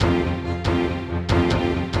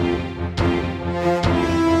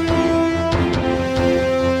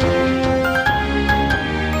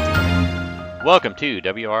Welcome to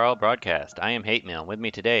WRL Broadcast. I am Hate Mail. With me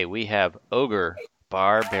today we have Ogre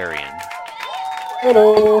Barbarian.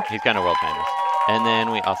 Hello. He's kind of world famous. And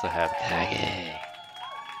then we also have Kage.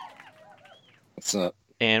 What's up?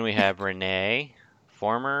 And we have Renee,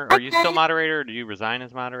 former. Are you still moderator, or did you resign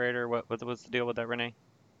as moderator? What was the deal with that, Renee?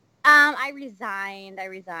 I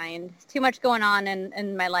resigned. Too much going on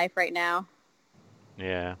in my life right now.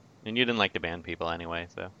 Yeah. And you didn't like to ban people anyway,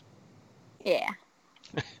 so. Yeah.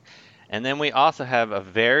 And then we also have a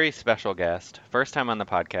very special guest, first time on the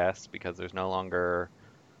podcast because there's no longer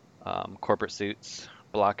corporate suits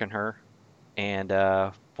blocking her, and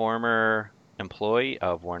former employee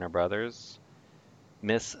of Warner Brothers,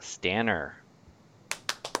 Miss Stanner.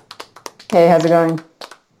 Hey, how's it going?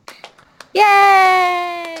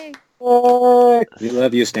 Yay! We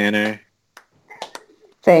love you, Stanner.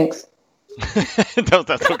 Thanks. Don't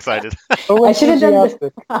sound so excited. I should have done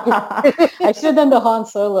the, I should have done the Han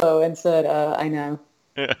Solo and said, I know.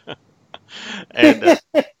 And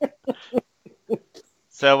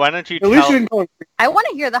so why don't you At least tell... you didn't I want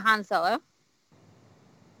to hear the Han Solo.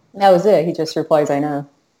 That was it. He just replies, I know.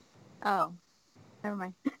 Oh, never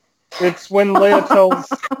mind. It's when Leia tells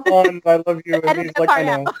Han, I love you, and Edit he's that like, part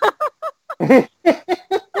I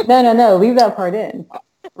know. No. Leave that part in.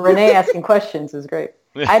 Renee asking questions is great.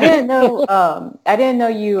 I didn't know. I didn't know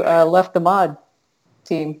you left the mod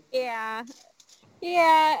team. Yeah.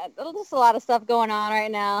 Just a lot of stuff going on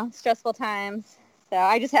right now. Stressful times. So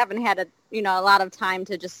I just haven't had a lot of time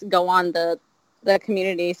to just go on the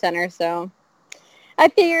community center. So I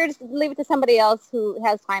figured just leave it to somebody else who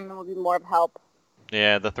has time and will be more of help.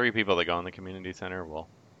 Yeah, the 3 people that go in the community center will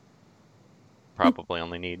probably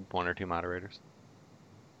only need 1 or 2 moderators.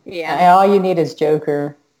 Yeah. All you need is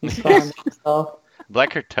Joker. He's fine himself.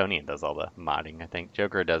 Black Kryptonian does all the modding, I think.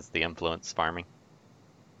 Joker does the influence farming.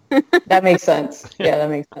 That makes sense. Yeah, that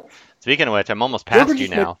makes sense. Speaking of which, I'm almost past Joker you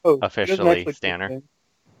just now, makes posts. He doesn't officially, actually Stanner. do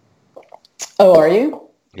Oh, are you?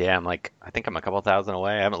 Yeah, I think I'm a couple thousand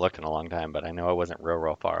away. I haven't looked in a long time, but I know I wasn't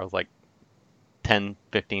real far. I was like 10,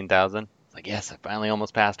 15,000. It's like, yes, I finally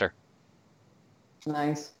almost passed her.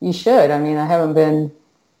 Nice. You should. I mean, I haven't been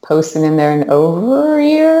posting in there in over a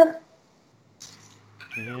year.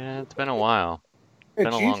 Yeah, it's been a while. Hey,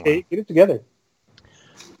 Been a geez, long Kate, get it together.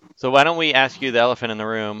 So why don't we ask you the elephant in the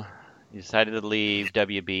room? You decided to leave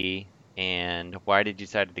WB, and why did you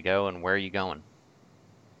decide to go, and where are you going?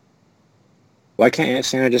 Why can't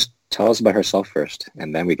Stanner just tell us about herself first,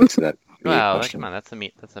 and then we get to that Well, question? come on, that's the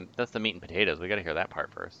meat. That's the meat and potatoes. We got to hear that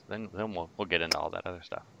part first. Then we'll get into all that other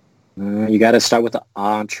stuff. You got to start with the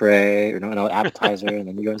entree, or no, appetizer, and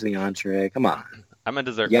then you go into the entree. Come on. I'm a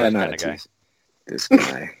dessert Yeah, first no, kind of guy. This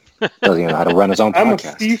guy doesn't even know how to run his own I'm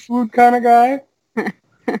podcast. a seafood kind of guy.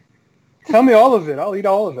 Tell me all of it. I'll eat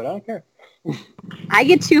all of it. I don't care. I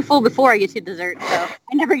get too full before I get to dessert, so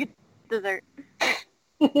I never get dessert.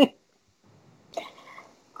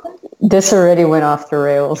 This already went off the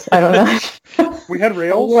rails. I don't know. We had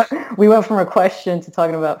rails. We went from a question to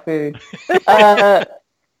talking about food.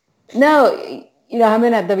 No, I've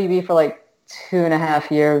been at WB for like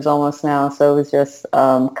 2.5 years almost now, so it was just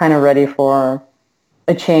kind of ready for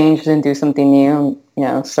a change and do something new.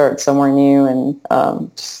 Start somewhere new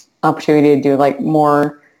and just opportunity to do like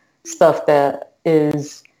more stuff that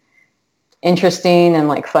is interesting and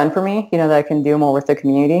like fun for me. That I can do more with the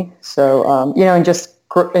community. So and just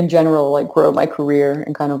in general, like grow my career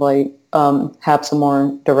and kind of like have some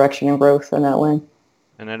more direction and growth in that way.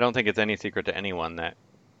 And I don't think it's any secret to anyone that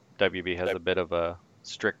WB has a bit of a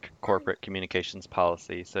strict corporate communications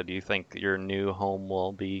policy. So do you think your new home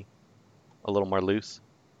will be a little more loose?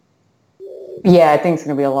 Yeah, I think it's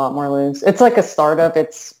going to be a lot more loose. It's like a startup.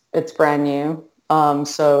 It's brand new.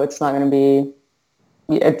 So it's not going to be,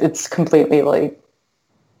 it's completely like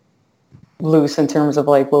loose in terms of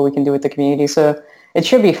like what we can do with the community. So it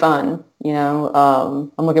should be fun.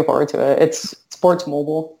 I'm looking forward to it. It's sports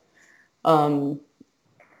mobile.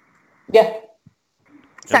 Yeah.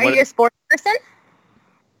 So are you a sports person?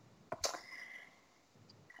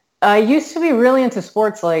 I used to be really into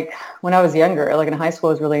sports, like when I was younger. Like in high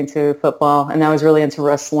school, I was really into football, and I was really into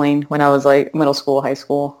wrestling when I was like middle school, high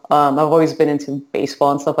school. I've always been into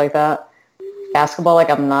baseball and stuff like that. Basketball,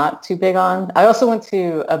 like I'm not too big on. I also went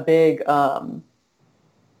to a big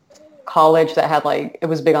college that had like, it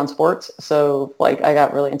was big on sports. So like I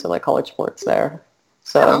got really into like college sports there.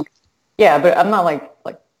 So yeah, but I'm not like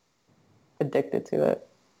addicted to it,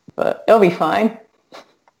 but it'll be fine.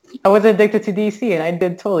 I was addicted to DC, and I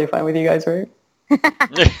did totally fine with you guys, right?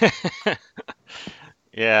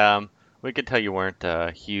 Yeah, we could tell you weren't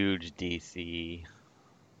a huge DC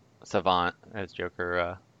savant, as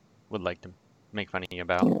Joker would like to make fun of you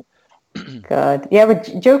about. God. Yeah,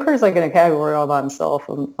 but Joker's like in a category all by himself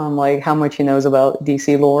on like how much he knows about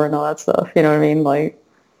DC lore and all that stuff. You know what I mean? Like,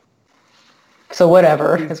 so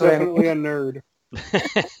whatever. He's Is what I mean. definitely a nerd.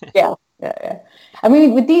 Yeah. I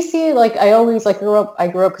mean, with DC, like I always like I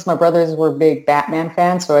grew up because my brothers were big Batman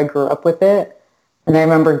fans, so I grew up with it. And I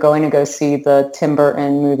remember going to go see the Tim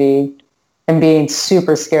Burton movie and being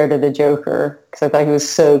super scared of the Joker because I thought he was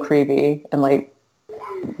so creepy and like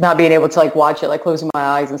not being able to like watch it, like closing my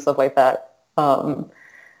eyes and stuff like that.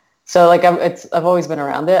 So like I've always been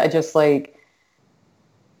around it. I just like,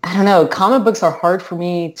 I don't know, comic books are hard for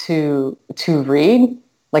me to read.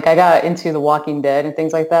 Like I got into The Walking Dead and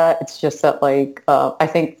things like that. It's just that like I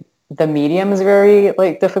think the medium is very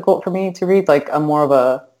like difficult for me to read. Like I'm more of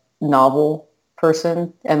a novel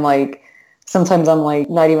person, and like sometimes I'm like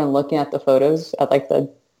not even looking at the photos at like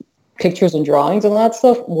the pictures and drawings and all that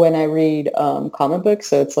stuff when I read comic books.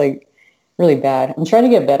 So it's like really bad. I'm trying to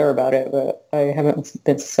get better about it, but I haven't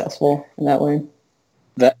been successful in that way.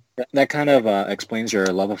 That kind of explains your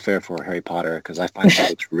love affair for Harry Potter, because I find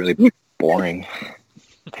that it's really boring.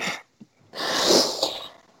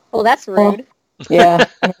 Well, that's rude. Yeah.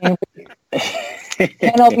 I mean,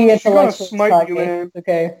 can't all be She's gonna intellectual. smite you, man.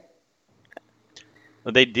 Okay.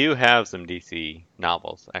 Well, they do have some DC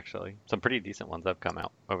novels, actually. Some pretty decent ones have come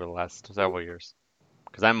out over the last several years.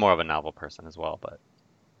 Because I'm more of a novel person as well, but...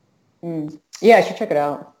 Yeah, I should check it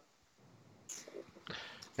out.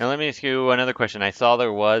 Now let me ask you another question. I saw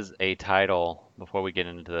there was a title, before we get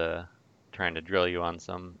into trying to drill you on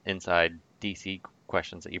some inside DC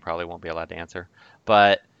questions that you probably won't be allowed to answer.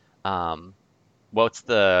 But what's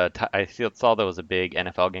I saw there was a big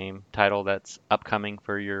NFL game title that's upcoming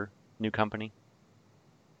for your new company.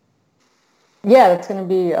 Yeah, that's going to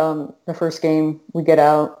be the first game we get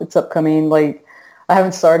out. It's upcoming. Like, I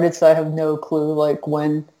haven't started, so I have no clue like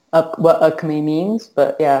what upcoming means.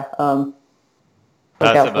 But yeah, So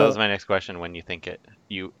that was my next question. When you think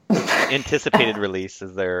you anticipated release,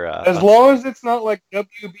 is there? As long as it's not like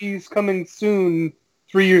WB's coming soon,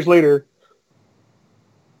 3 years later.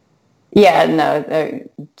 Yeah, no,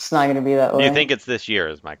 it's not going to be that way. Do you think it's this year?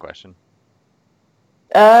 Is my question.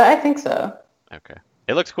 I think so. Okay,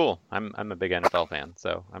 it looks cool. I'm a big NFL fan,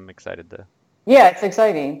 so I'm excited to. Yeah, it's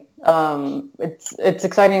exciting. It's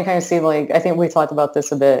exciting to kind of see, like, I think we talked about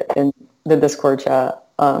this a bit in the Discord chat,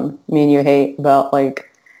 me and you hate about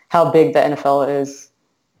like how big the NFL is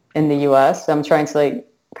in the US. I'm trying to like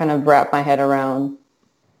kind of wrap my head around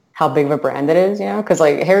how big of a brand it is, you know, because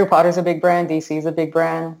like Harry Potter's a big brand, DC's a big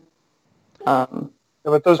brand. Yeah,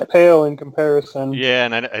 but those pale in comparison. Yeah,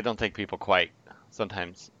 and I don't think people quite.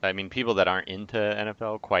 Sometimes, I mean, people that aren't into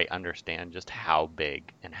NFL quite understand just how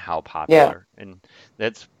big and how popular. Yeah. And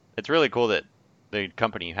it's really cool that the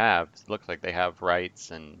company you have looks like they have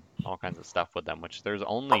rights and all kinds of stuff with them, which there's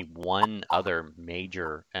only one other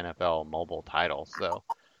major NFL mobile title. So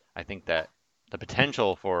I think that the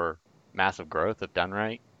potential for massive growth, if done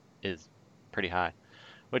right, is pretty high,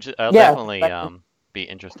 which I'll definitely be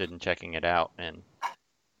interested in checking it out. And,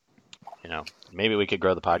 you know, maybe we could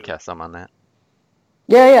grow the podcast some on that.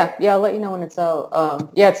 Yeah. I'll let you know when it's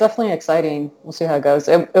out. Yeah, it's definitely exciting. We'll see how it goes.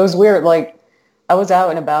 It was weird. Like, I was out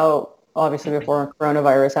and about, obviously, before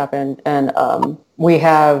coronavirus happened, and we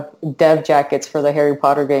have dev jackets for the Harry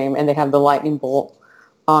Potter game, and they have the lightning bolt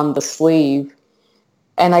on the sleeve.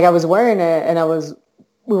 And like, I was wearing it, and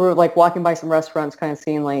we were like walking by some restaurants, kind of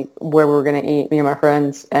seeing like where we were gonna eat, me and my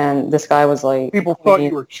friends. And this guy was like, people thought you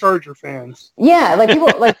were Charger fans. Yeah, like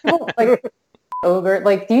people like Ogre,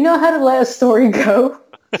 like, do you know how to let a story go?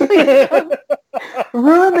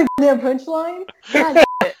 Ruin the damn punchline? God.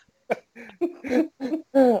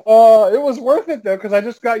 It was worth it though, because I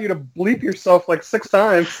just got you to bleep yourself like 6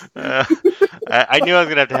 times. I knew I was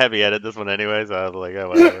gonna have to heavy edit this one anyway, so I was like, oh,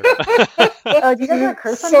 whatever. Do you guys have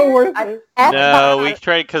curse on so there? Worth it. No, we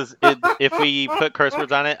tried because if we put curse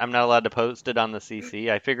words on it, I'm not allowed to post it on the CC.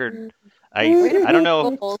 I figured I don't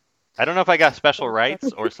know. I don't know if I got special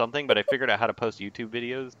rights or something, but I figured out how to post YouTube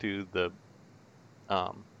videos to the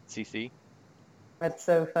CC. That's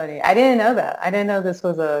so funny. I didn't know that. I didn't know this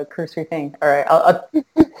was a cursory thing. All right, I'll...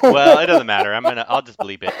 Well, it doesn't matter. I'll just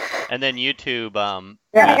bleep it, and then YouTube.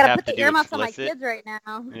 Yeah, I gotta put the earmuffs on my kids right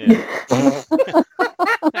now. Yeah.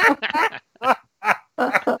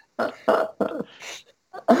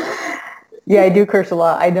 Yeah, I do curse a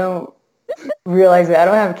lot. I don't realize it. I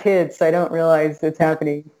don't have kids, so I don't realize it's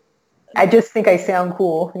happening. I just think I sound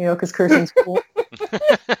cool, you know, because cursing's cool. Do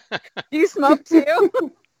you smoke too?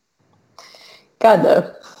 God,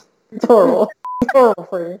 no. It's horrible. It's horrible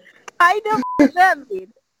for you. I know what that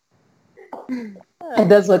means. It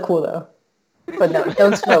does look cool, though. But no,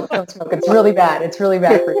 don't smoke. Don't smoke. It's really bad. It's really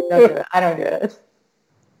bad for you. Don't do it. I don't do it.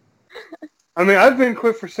 I mean, I've been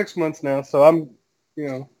quit for 6 months now, so I'm,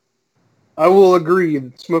 I will agree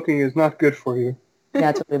that smoking is not good for you. Yeah,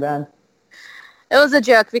 it's really bad. It was a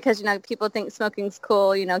joke because, people think smoking's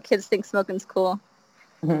cool. Kids think smoking's cool.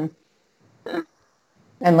 Mm-hmm.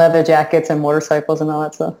 And leather jackets and motorcycles and all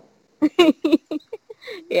that stuff.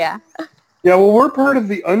 Yeah. Yeah, well, we're part of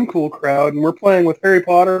the uncool crowd, and we're playing with Harry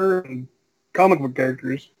Potter and comic book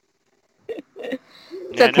characters.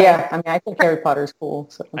 Yeah, I mean, I think Harry Potter's cool.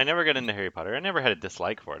 So. I never got into Harry Potter. I never had a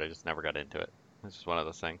dislike for it. I just never got into it. It's just one of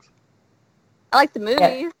those things. I like the movies.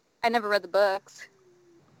 Yeah. I never read the books.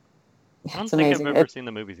 I don't It's think amazing. I've ever seen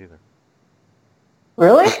the movies either.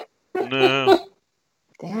 Really? No.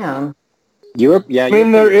 Damn. Europe, yeah. I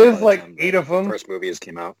mean, there is like 8 of them. First movies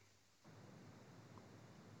came out.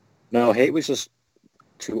 No, Hate was just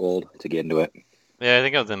too old to get into it. Yeah, I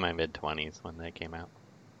think I was in my mid-20s when they came out.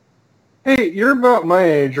 Hey, you're about my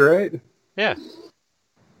age, right? Yeah.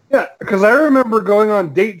 Yeah, because I remember going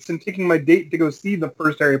on dates and taking my date to go see the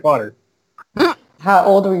first Harry Potter. How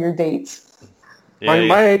old were your dates? Yeah,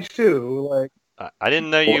 My age, too. Like, I didn't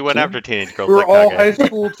know you went 14? after teenage girls we were like all Kage. high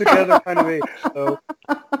school together kind of age, so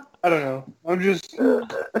I don't know. I'm just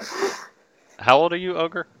How old are you,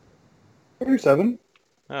 Ogre? 37.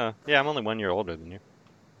 Oh, yeah, I'm only 1 year older than you.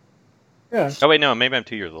 Yeah, Oh, wait, no, maybe I'm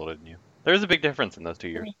 2 years older than you. There's a big difference in those 2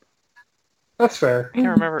 years. that's fair. I can't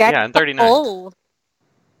remember. That's Yeah, I'm 39. Old.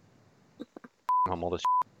 I'm old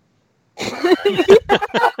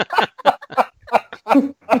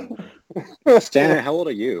as Stan, how old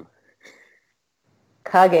are you?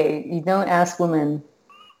 Kage, you don't ask women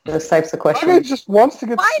those types of Kage questions. just wants to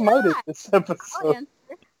get Why smited not? this I'll episode. answer.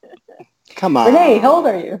 Come on. Renee, how old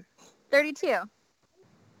are you? 32.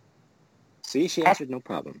 See, she answered no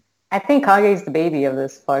problem. I think Kage's the baby of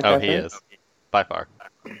this podcast. Oh, he right? is. By far.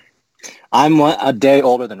 I'm a day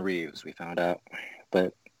older than Reeves, we found out.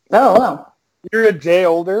 But Oh, wow. You're a day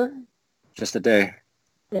older? just a day.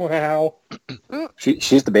 Wow.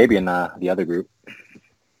 She's the baby in the other group.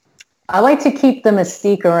 I like to keep the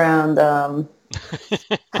mystique around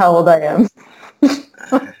how old I am.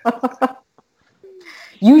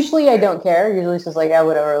 Usually I don't care. Usually it's just like, yeah,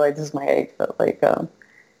 whatever, like, this is my age. But, like, I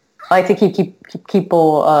like to keep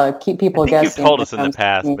people I think guessing. you've told us in when the it comes to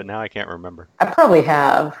past, me. but now I can't remember. I probably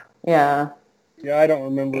have. Yeah. Yeah, I don't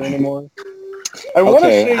remember anymore. I want to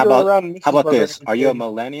Okay, say how you're about- around Mrs. How about this? Barbarian Are you a age.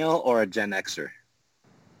 millennial or a Gen Xer?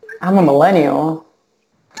 I'm a millennial.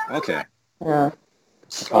 Okay. Yeah.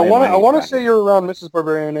 I want to say you're around Mrs.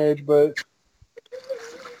 Barbarian age, but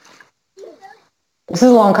This is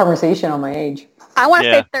a long conversation on my age. I want to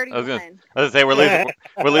Yeah, say 31. I was gonna say we're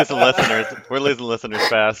losing listeners. We're losing listeners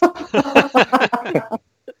fast.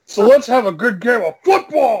 so let's have a good game of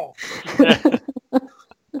football.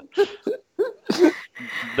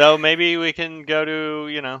 Though maybe we can go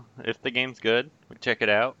to, if the game's good, we check it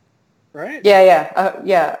out. Right?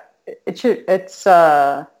 Yeah. It's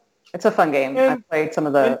a fun game. I And- played some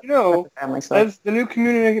of the family stuff. As the new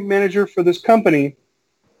community manager for this company,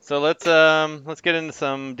 So let's get into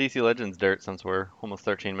some DC Legends dirt since we're almost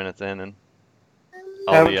 13 minutes in, and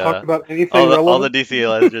all haven't the talked about anything all the relevant. DC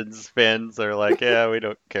Legends fans are like, yeah, we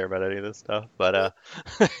don't care about any of this stuff. But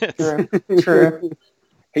True.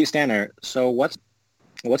 Hey, Stanner, so what's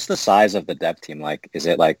the size of the dev team like? Is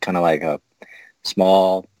it like kind of like a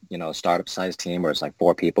small, startup size team where it's like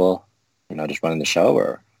 4 people, just running the show,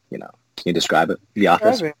 or, can you describe it? The I've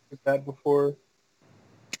Office? answered that before.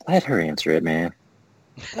 Let her answer it, man.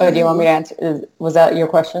 Oh, do you want me to answer? Was that your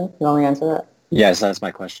question? You want me to answer that? Yes, that's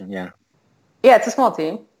my question, yeah. Yeah, it's a small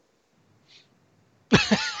team.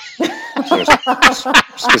 Is there a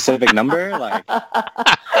specific number? Like,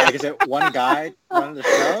 is it one guy running the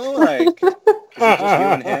show? Like, is it just you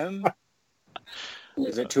and him?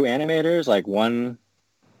 Is it 2 animators? Like, one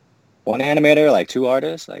animator? Like, 2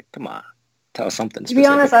 artists? Like, come on. Tell us something To be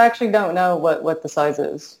specific. honest, I actually don't know what the size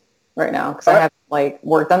is right now because I haven't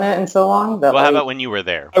worked on it in so long. That, well, how about when you were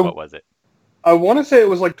there? What was it? I want to say it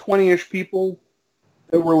was like 20-ish people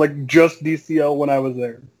that were like just DCL when I was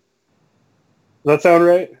there. Does that sound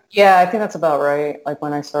right? Yeah, I think that's about right. Like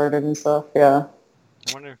when I started and stuff. Yeah.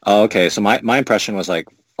 I wonder. Oh, okay. So my impression was like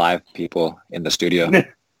 5 people in the studio.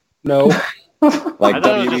 No. Like I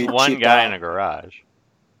thought it was WB just one Cheap guy Dog. in a garage.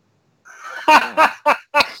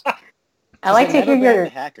 I like to Never hear been your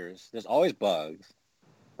hackers. There's always bugs,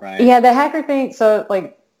 right? yeah the hacker thing. So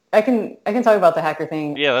like I can talk about the hacker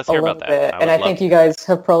thing. Yeah, let's a hear little about that. bit, and I think you guys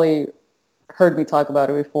have probably heard me talk about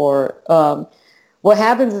it before. What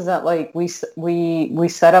happens is that like we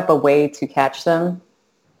set up a way to catch them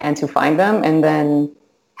and to find them, and then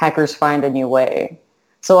hackers find a new way.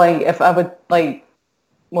 So like if I would like,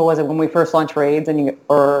 what was it when we first launched raids I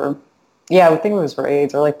would think it was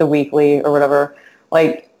raids or like the weekly or whatever.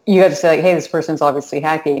 Like you had to say like, hey, this person's obviously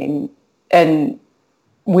hacking, and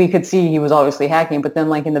we could see he was obviously hacking. But then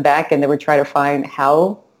like in the back end, they would try to find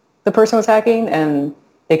how the person was hacking, and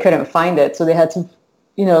they couldn't find it. So they had to,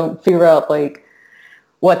 figure out like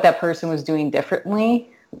what that person was doing differently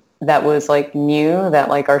that was like new that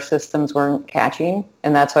like our systems weren't catching,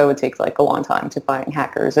 and that's why it would take like a long time to find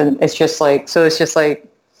hackers. And it's just like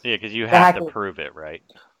Yeah, because you have to prove it, right,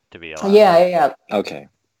 to be allowed. Yeah. Okay.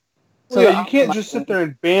 So you can't just sit there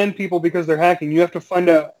and ban people because they're hacking. You have to find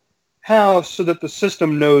out how so that the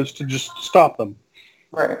system knows to just stop them.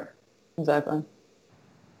 Right. Exactly.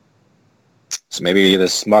 So maybe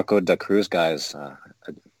this Marco da Cruz guy is a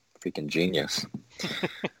freaking genius.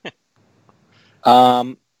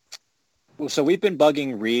 So we've been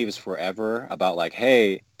bugging Reeves forever about like,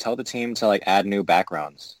 hey, tell the team to like add new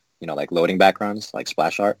backgrounds, like loading backgrounds, like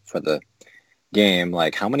splash art for the game.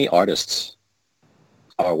 Like, how many artists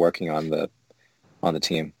are working on the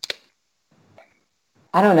team?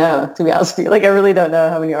 I don't know, to be honest with you. Like, I really don't know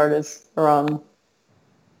how many artists are on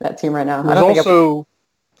that team right now. There's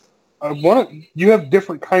you have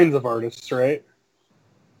different kinds of artists, right?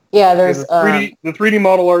 Yeah, there's the 3D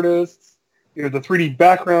model artists. You have the 3D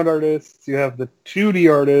background artists. You have the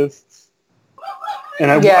 2D artists.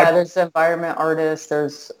 And there's environment artists.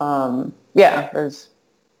 There's there's.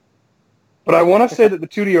 But I want to say that the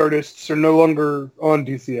 2D artists are no longer on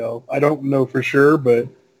DCL. I don't know for sure, but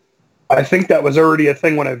I think that was already a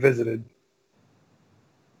thing when I visited.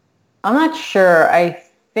 I'm not sure. I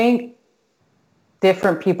think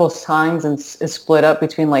different people's times is split up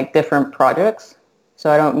between like different projects. So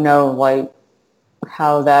I don't know like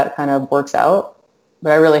how that kind of works out.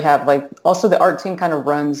 But I really have like, also the art team kind of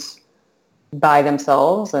runs by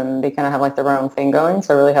themselves and they kind of have like their own thing going.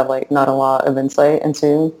 So I really have like not a lot of insight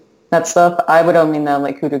into that stuff. I would only know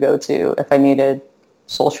like who to go to if I needed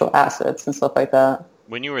social assets and stuff like that.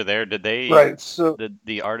 When you were there, did the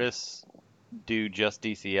artists do just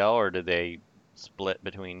DCL or did they split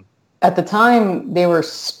between? At the time, they were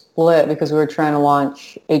split because we were trying to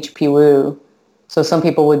launch HP Woo. So some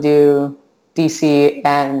people would do DC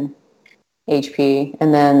and HP.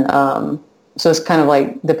 And then, so it's kind of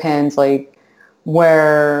like depends like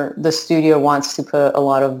where the studio wants to put a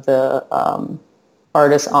lot of the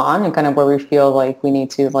artists on and kind of where we feel like we need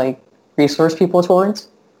to like resource people towards.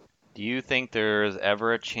 Do you think there's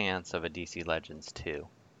ever a chance of a DC Legends 2?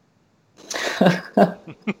 I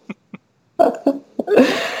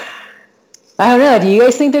don't know. Do you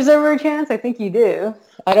guys think there's ever a chance? I think you do.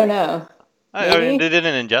 I don't know. I mean, they did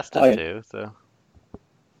an Injustice too, so.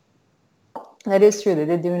 That is true. They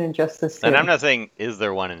did do an Injustice too. And I'm not saying, is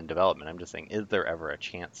there one in development? I'm just saying, is there ever a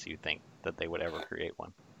chance you think that they would ever create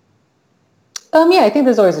one? Yeah, I think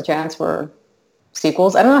there's always a chance for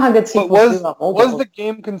sequels. I don't know how good sequels do. Was the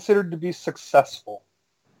game considered to be successful?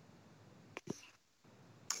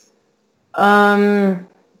 I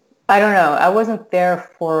don't know. I wasn't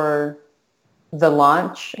there for the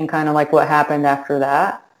launch and kind of like what happened after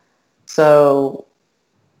that. So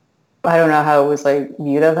I don't know how it was like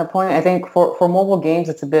viewed at that point. I think for mobile games,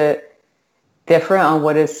 it's a bit different on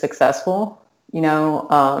what is successful.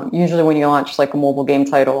 Usually when you launch like a mobile game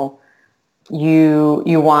title, you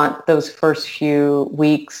want those first few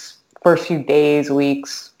days,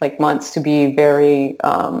 weeks, like months to be very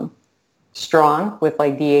strong with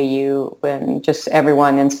like DAU and just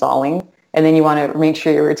everyone installing. And then you want to make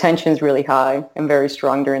sure your retention is really high and very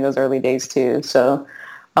strong during those early days too. So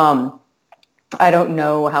I don't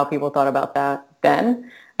know how people thought about that then.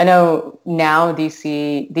 I know now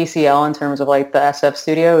DCL in terms of like the SF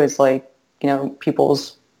studio is like,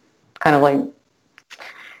 people's kind of like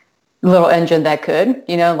little engine that could,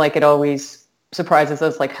 like it always surprises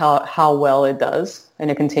us like how well it does and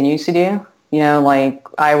it continues to do. Like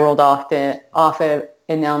I rolled off it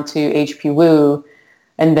and onto HP Woo,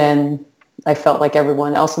 and then I felt like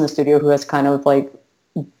everyone else in the studio who has kind of like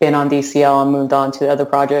been on DCL and moved on to other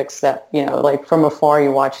projects that, like from afar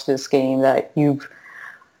you watch this game that you've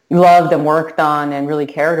loved and worked on and really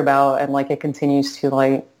cared about, and like it continues to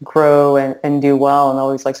like grow and do well and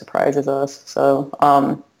always like surprises us. So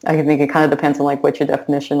I think it kind of depends on like what your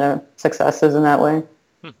definition of success is in that way.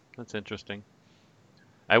 That's interesting.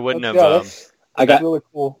 I wouldn't have. That's really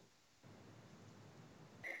cool.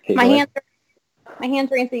 Hey, My hands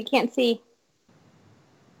are in so you can't see.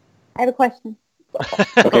 I have a question.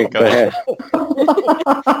 Okay, go ahead.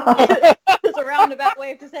 It's a roundabout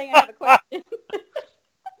way of saying I have a question.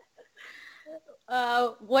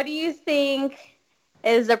 What do you think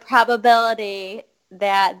is the probability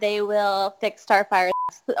that they will fix Starfire's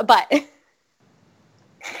butt.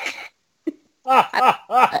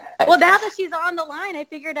 Well, now that she's on the line, I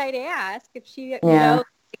figured I'd ask if she,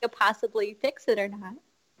 could possibly fix it or not.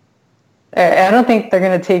 I don't think they're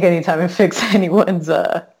going to take any time and fix anyone's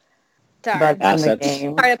butts in the Assets.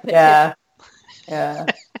 game. Start a petition. Yeah.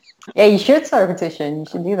 Yeah, you should start a petition. You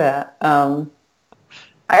should do that.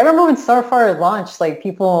 I remember when Starfire launched, like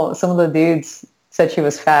some of the dudes said she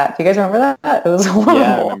was fat. Do you guys remember that? It was horrible.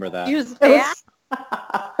 Yeah, I remember that. She was fat?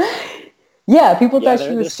 Yeah, people Yeah, thought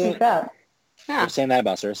she was too fat. They're saying that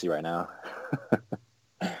about Cersei right now.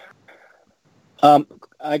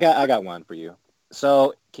 I got one for you.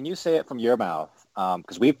 So, can you say it from your mouth?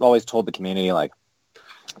 Because we've always told the community, like,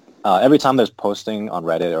 every time there's posting on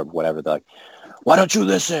Reddit or whatever, they're like, why don't you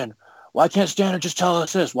listen? Why can't Standard just tell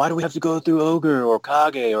us this? Why do we have to go through Ogre or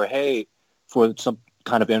Kage or Hate for some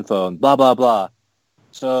kind of info and blah, blah, blah?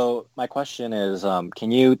 So my question is,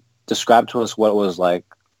 can you describe to us what it was like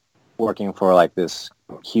working for like this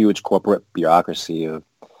huge corporate bureaucracy of,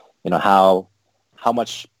 how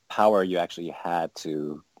much power you actually had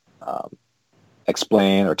to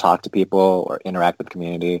explain or talk to people or interact with the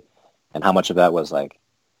community, and how much of that was like,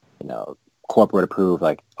 corporate approved,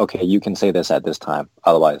 like, okay, you can say this at this time,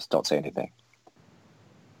 otherwise don't say anything.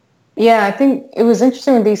 Yeah, I think it was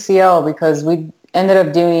interesting with DCL because we ended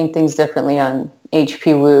up doing things differently on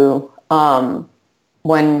HP Woo.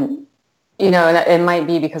 When, it might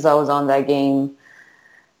be because I was on that game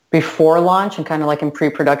before launch and kind of like in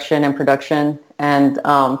pre-production and production, and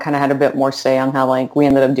kind of had a bit more say on how like we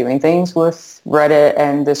ended up doing things with Reddit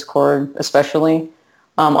and Discord, especially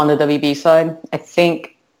on the WB side. I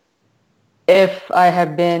think if I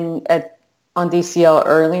had been on DCL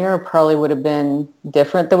earlier, it probably would have been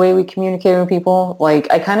different the way we communicated with people.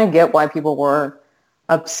 Like, I kind of get why people were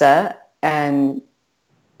upset, and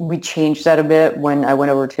we changed that a bit when I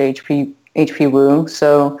went over to HP Woo.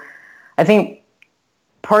 So I think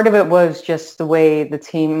part of it was just the way the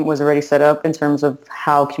team was already set up in terms of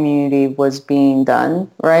how community was being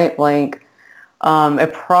done, right? Like,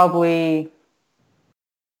 it probably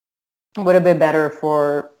would have been better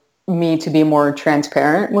for me to be more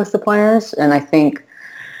transparent with the players, and I think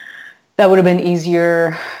that would have been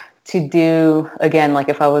easier to do, again, like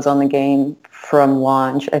if I was on the game from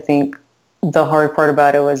launch. I think the hard part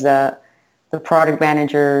about it was that the product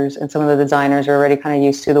managers and some of the designers are already kind of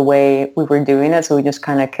used to the way we were doing it, so we just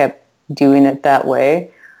kind of kept doing it that way.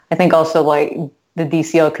 I think also like the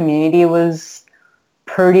DCL community was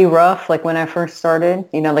pretty rough, like when I first started.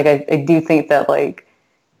 Like I do think that like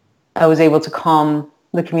I was able to calm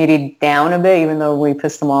the community down a bit, even though we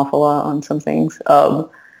pissed them off a lot on some things.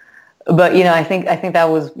 But I think that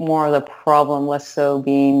was more of the problem, less so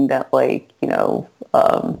being that like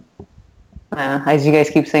as you guys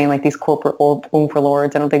keep saying, like these corporate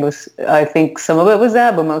overlords. I think some of it was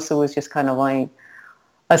that, but most of it was just kind of like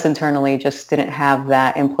us internally just didn't have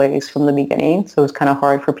that in place from the beginning. So it was kind of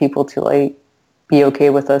hard for people to like be okay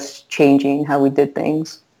with us changing how we did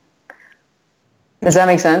things. Does that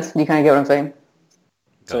make sense? Do you kind of get what I'm saying?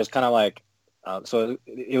 So it's kind of like, so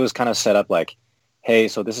it was kind of set up like, hey,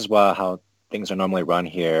 so this is how things are normally run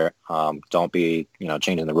here. Don't be,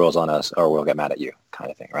 changing the rules on us or we'll get mad at you,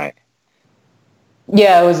 kind of thing, right?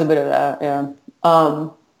 Yeah, it was a bit of that, yeah.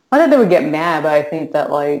 Not that they would get mad, but I think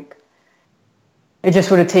that like it just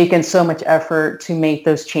would have taken so much effort to make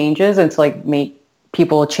those changes and to like make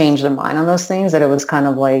people change their mind on those things that it was kind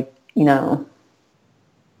of like,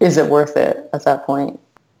 is it worth it at that point?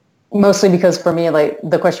 Mostly because for me, like,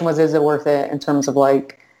 the question was, is it worth it in terms of,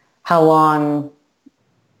 like, how long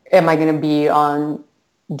am I going to be on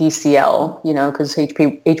DCL, because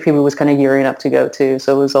HP was kind of gearing up to go, too.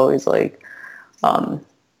 So it was always, like,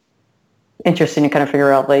 interesting to kind of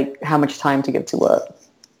figure out, like, how much time to give to what.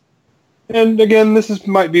 And, again,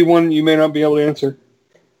 might be one you may not be able to answer.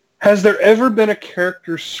 Has there ever been a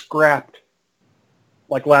character scrapped,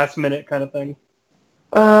 like, last minute kind of thing?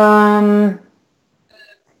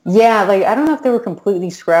 Yeah, like, I don't know if they were completely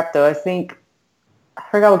scrapped, though. I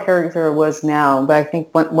forgot what character it was now, but I think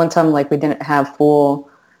one time, like, we didn't have full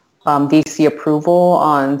DC approval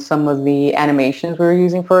on some of the animations we were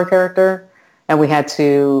using for a character, and we had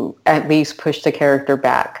to at least push the character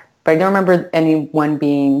back. But I don't remember anyone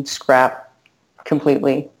being scrapped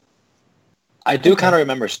completely. I do kind of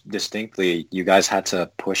remember distinctly you guys had to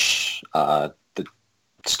push the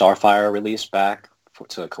Starfire release back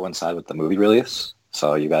to coincide with the movie release.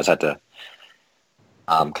 So you guys had to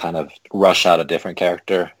kind of rush out a different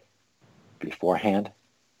character beforehand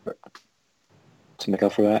to make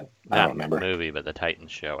up for that. I don't remember. Not the movie, but the Titans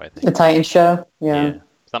show, I think. The Titans show? Yeah.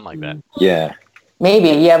 Something like that. Yeah.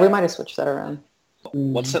 Maybe. Yeah, we might have switched that around.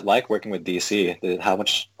 What's it like working with DC? How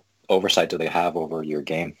much oversight do they have over your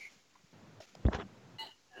game?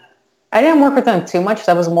 I didn't work with them too much.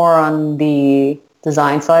 That was more on the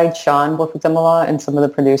design side. Sean worked with them a lot and some of the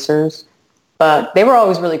producers. But they were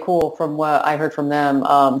always really cool from what I heard from them.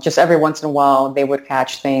 Just every once in a while, they would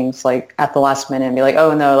catch things like at the last minute and be like,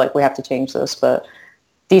 oh, no, like we have to change this. But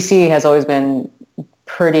DC has always been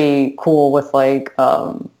pretty cool with like...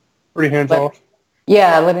 Pretty hands-off.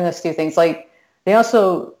 Yeah, letting us do things. Like they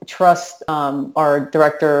also trust our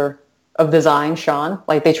director of design, Sean.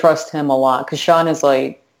 Like they trust him a lot because Sean is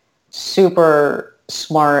like super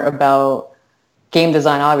smart about game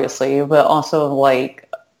design, obviously, but also like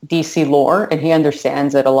DC lore, and he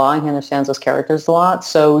understands it a lot, and he understands those characters a lot.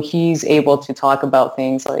 So he's able to talk about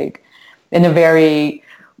things like in a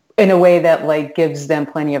way that like gives them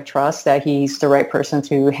plenty of trust that he's the right person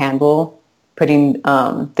to handle putting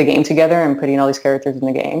the game together and putting all these characters in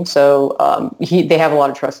the game. So they have a lot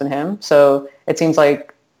of trust in him. So it seems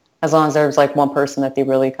like as long as there's like one person that they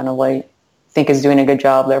really kind of like think is doing a good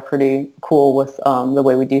job, they're pretty cool with the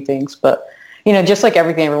way we do things. But just like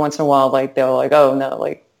everything, every once in a while, like they're like, oh no,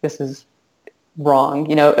 like this is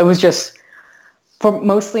wrong. It was just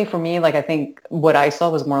mostly for me, like I think what I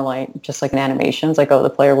saw was more like just like an animation. It's like, oh,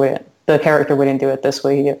 the character wouldn't do it this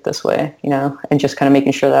way, he did it this way, and just kind of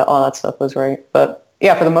making sure that all that stuff was right. But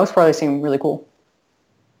yeah, for the most part, they seem really cool.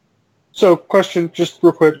 So, question, just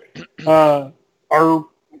real quick, are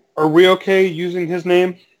we okay using his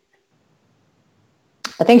name?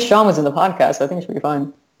 I think Sean was in the podcast. I think it should be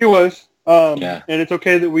fine. He was. Yeah. And it's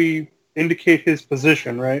okay that we indicate his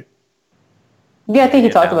position, right? Yeah, I think he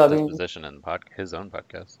talked about his being... position in his own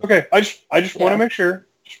podcast. Okay, I just want to make sure.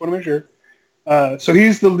 So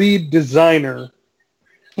he's the lead designer.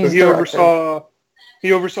 He's So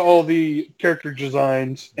he oversaw all the character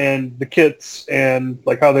designs and the kits and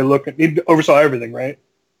like how they look. He oversaw everything, right?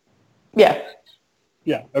 Yeah.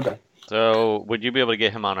 Yeah. Okay. So, would you be able to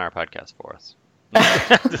get him on our podcast for us?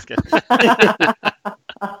 Just kidding.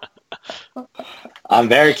 I'm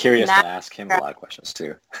very curious to ask him a lot of questions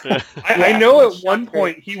too. I know at one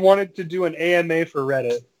point he wanted to do an AMA for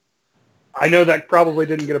Reddit. I know that probably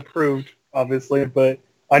didn't get approved, obviously, but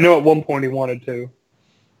I know at one point he wanted to.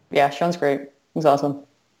 Yeah, Sean's great. He's awesome.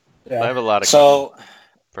 Yeah. I have a lot of So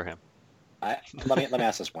for him. let me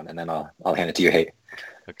ask this one, and then I'll hand it to you, Hate.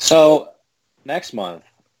 Okay. So next month,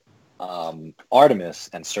 Artemis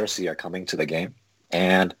and Cersei are coming to the game,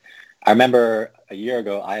 and I remember a year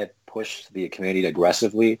ago I had pushed the community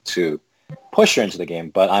aggressively to push her into the game,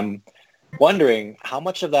 but I'm wondering how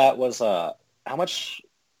much of that was how much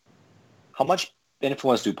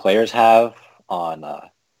influence do players have on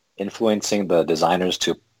influencing the designers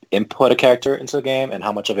to input a character into the game, and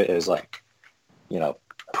how much of it is like,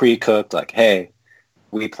 pre-cooked, like, hey,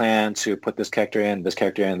 we plan to put this character in, this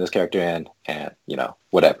character in, this character in, and,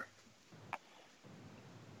 whatever.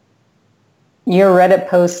 Your Reddit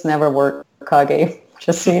posts never work, Kage,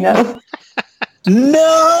 just so you know.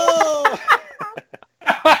 No!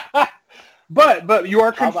 But you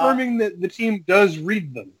are How about- confirming that the team does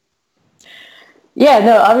read them. Yeah,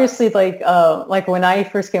 no, obviously, like when I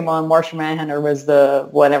first came on, Martian Manhunter was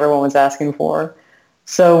what everyone was asking for.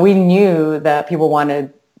 So we knew that people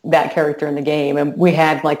wanted that character in the game, and we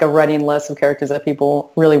had like a running list of characters that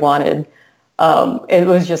people really wanted. It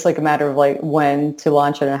was just like a matter of like when to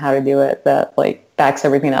launch it and how to do it that like backs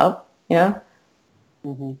everything up,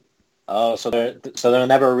 Mm-hmm. Oh, so they're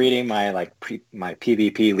never reading my my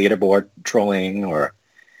PvP leaderboard trolling or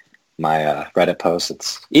my Reddit posts.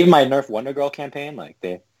 It's even my Nerf Wonder Girl campaign. Like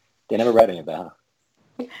they never read any of that.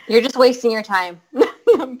 Huh? You're just wasting your time.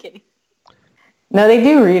 I'm kidding. No, they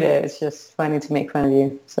do read it. It's just funny to make fun of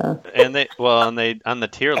you. So. And they on the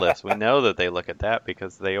tier list, we know that they look at that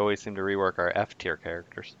because they always seem to rework our F tier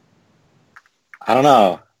characters. I don't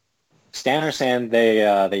know. Stanner's saying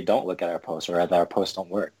they don't look at our posts, or that our posts don't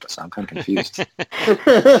work. So I'm kind of confused.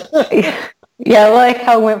 Yeah, I like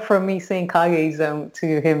how it went from me saying Kage Zone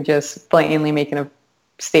to him just blatantly making a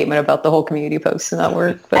statement about the whole community post and not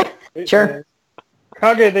work. But sure.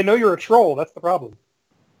 Kage, they know you're a troll. That's the problem.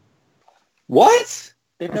 What?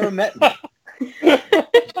 They've never met me.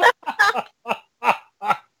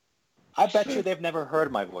 I bet you they've never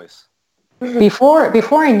heard my voice. Before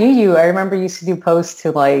I knew you, I remember you used to do posts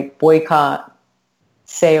to like boycott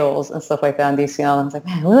sales and stuff like that on DCL. And I was like,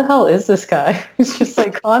 man, who the hell is this guy? He's just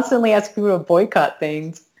like constantly asking people to boycott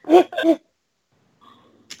things. I'm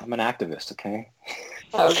an activist, okay?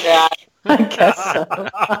 Oh, God. I guess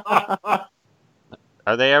so.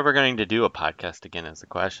 Are they ever going to do a podcast again is the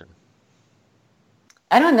question.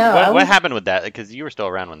 I don't know. What happened with that? Because you were still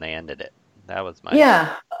around when they ended it. That was my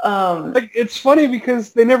Yeah. Like, it's funny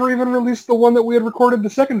because they never even released the one that we had recorded the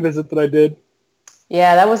second visit that I did.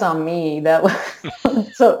 Yeah, that was on me. That was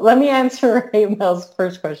so. Let me answer Mel's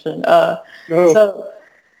first question. Oh. So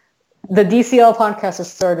the DCL podcast is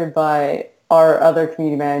started by our other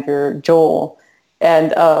community manager, Joel,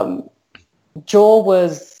 and Joel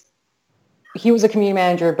was a community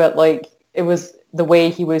manager, but like it was the way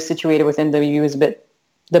he was situated within WB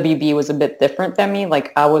was a bit different than me.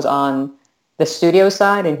 Like I was on the studio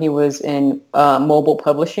side, and he was in mobile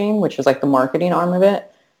publishing, which is like the marketing arm of it.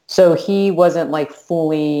 So he wasn't like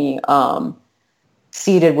fully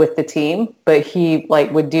seated with the team, but he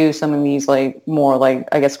like would do some of these like more like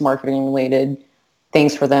I guess marketing related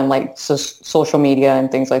things for them, like social media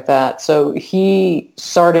and things like that. So he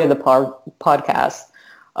started the podcast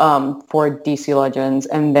for DC Legends,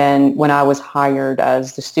 and then when I was hired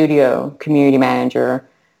as the studio community manager,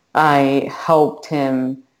 I helped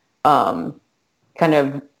him kind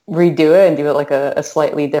of redo it and do it like a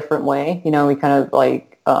slightly different way. You know, we kind of like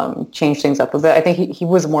change things up a bit. I think he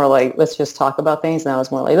was more like, let's just talk about things. And I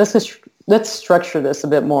was more like, let's structure this a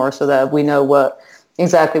bit more so that we know what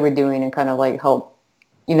exactly we're doing and kind of like help,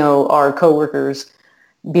 you know, our coworkers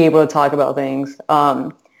be able to talk about things.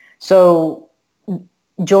 So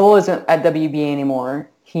Joel isn't at WB anymore.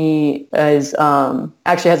 He is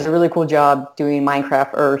actually has a really cool job doing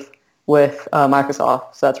Minecraft Earth with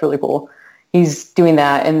Microsoft. So that's really cool. He's doing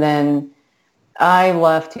that. And then I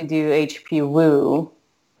left to do HP Woo.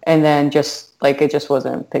 And then just like it just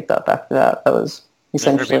wasn't picked up after that. That was And for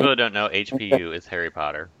essentially. people who don't know, HPU is Harry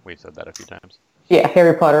Potter. We've said that a few times. Yeah,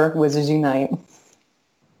 Harry Potter, Wizards Unite.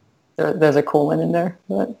 There's a colon in there.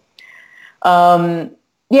 But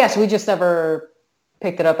yeah, so we just never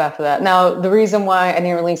picked it up after that. Now, the reason why I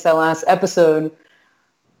didn't release that last episode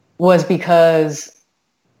was because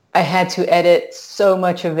I had to edit so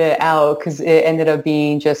much of it out because it ended up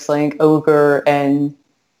being just like Ogre and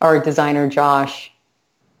our designer Josh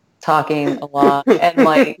talking a lot, and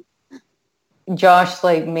like Josh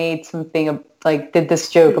like made something like did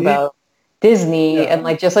this joke about Disney and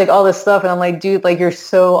like just like all this stuff, and I'm like, dude, like you're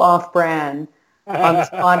so off brand on this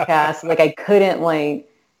podcast. Like I couldn't like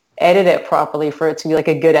edit it properly for it to be like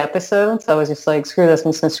a good episode, so I was just like, screw this,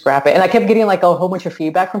 I'm just gonna scrap it. And I kept getting like a whole bunch of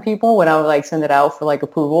feedback from people when I would like send it out for like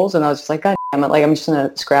approvals, and I was just like, god damn it, like I'm just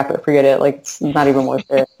gonna scrap it, forget it, like it's not even worth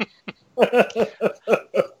it.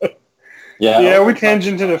 Yeah, we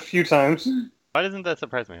tangented a few times. Why doesn't that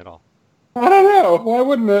surprise me at all? I don't know. Why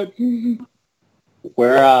wouldn't it?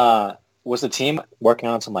 Where was the team working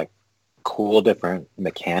on some like cool different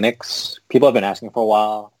mechanics? People have been asking for a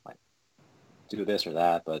while, like do this or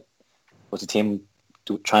that, but was the team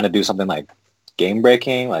trying to do something like game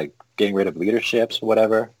breaking, like getting rid of leaderships or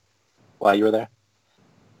whatever while you were there?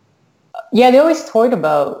 Yeah, they always talked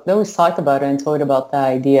about it and toyed about that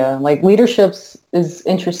idea. Like leaderships is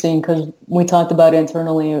interesting because we talked about it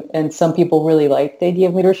internally, and some people really liked the idea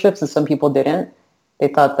of leaderships and some people didn't. They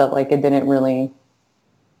thought that like it didn't really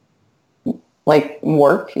like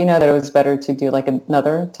work, you know, that it was better to do like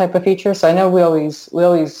another type of feature. So I know we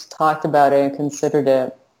always talked about it and considered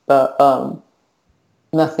it, but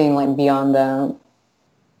nothing like beyond that.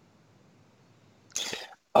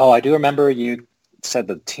 Oh, I do remember you said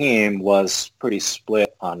the team was pretty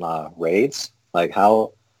split on raids. Like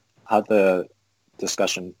how the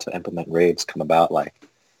discussion to implement raids come about, like,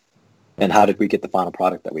 and how did we get the final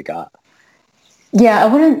product that we got? Yeah, I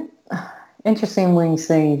wouldn't. Interesting when you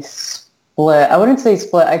say split. I wouldn't say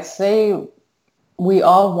split. I'd say we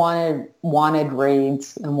all wanted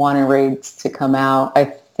raids and wanted raids to come out. I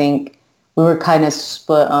think we were kind of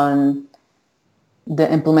split on the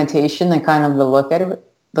implementation and kind of the look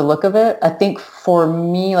of it. I think for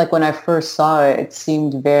me, like when I first saw it, it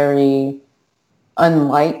seemed very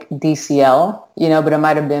unlike DCL, you know, but it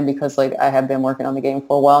might have been because like I have been working on the game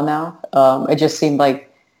for a while now. It just seemed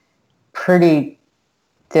like pretty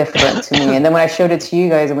different to me. And then when I showed it to you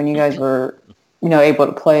guys and when you guys were, you know, able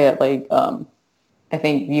to play it, like I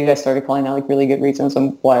think you guys started calling out like really good reasons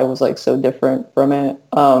on why it was like so different from it,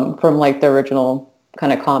 from like the original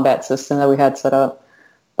kind of combat system that we had set up.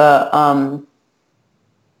 But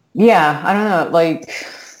yeah, I don't know. Like,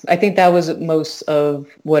 I think that was most of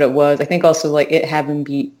what it was. I think also like it having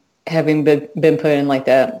been put in like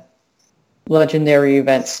that legendary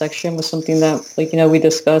events section was something that like, you know, we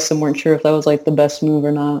discussed and weren't sure if that was like the best move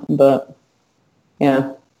or not. But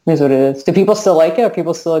yeah, here's what it is. Do people still like it? Are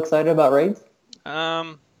people still excited about raids?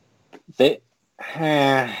 They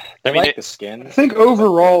like the skins. I think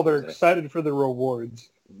overall they're excited for the rewards.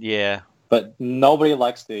 Yeah. But nobody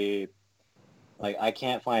likes the... Like, I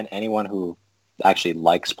can't find anyone who actually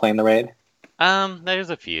likes playing the raid. There's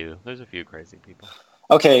a few. There's a few crazy people.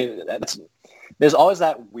 Okay, there's always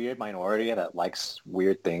that weird minority that likes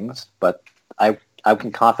weird things, but I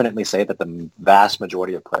can confidently say that the vast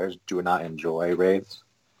majority of players do not enjoy raids.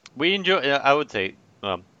 We enjoy. I would say,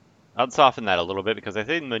 I'd soften that a little bit because I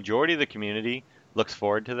think the majority of the community looks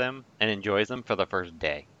forward to them and enjoys them for the first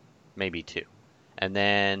day, maybe two, and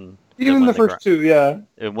then Even the first two, yeah.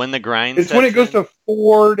 when the grind. It's when it goes in, to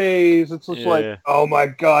 4 days. It's just like, Yeah. oh my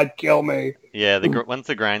god, kill me. Yeah, once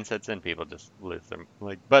the grind sets in, people just lose them.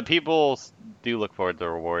 But people do look forward to the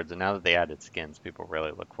rewards, and now that they added skins, people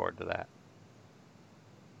really look forward to that.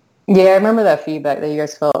 Yeah, I remember that feedback that you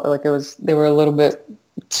guys felt like they were a little bit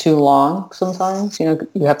too long sometimes. You know,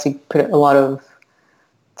 you have to put a lot of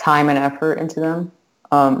time and effort into them.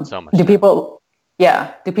 So much. Do people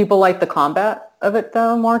like the combat of it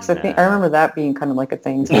though, Mark? 'Cause I Nah. remember that being kind of like a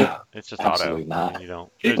thing too. It's just Absolutely auto. not. You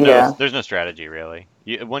don't. Yeah. There's no strategy really.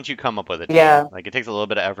 Once you come up with a team, Yeah. like it takes a little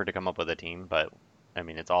bit of effort to come up with a team, but I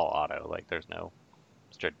mean it's all auto. Like there's no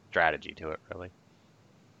strategy to it really.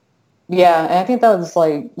 Yeah, and I think that was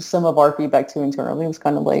like some of our feedback too internally. It was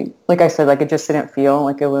kind of like I said, like it just didn't feel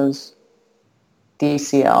like it was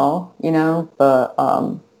DCL, you know. But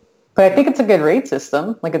I think it's a good raid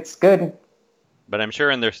system. Like it's good. But I'm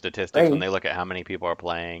sure in their statistics, when Right. they look at how many people are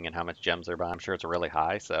playing and how much gems they're buying, I'm sure it's really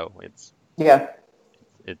high. So Yeah.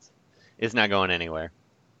 it's not going anywhere.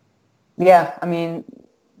 Yeah, I mean,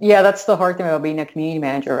 yeah, that's the hard thing about being a community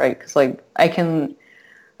manager, right? Because like I can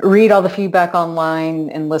read all the feedback online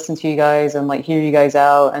and listen to you guys and like hear you guys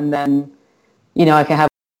out, and then you know I can have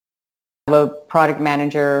a product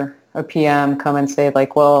manager, a PM come and say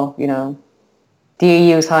like, well, you know,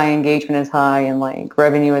 DAU is high, engagement is high, and like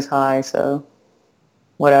revenue is high, so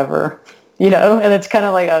whatever, you know. And it's kind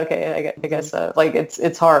of like okay, I guess like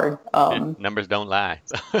it's hard. Numbers don't lie.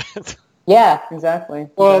 Yeah, exactly.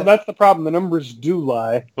 Well, that's the problem. The numbers do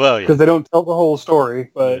lie Well, yeah. because they don't tell the whole story.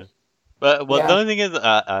 But Yeah. But Yeah. the only thing is,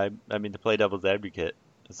 I mean, to play devil's advocate,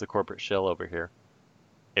 it's the corporate shill over here.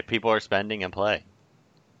 If people are spending and play,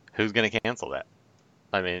 who's going to cancel that?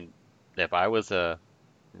 I mean, if I was I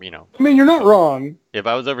mean, you're not wrong. if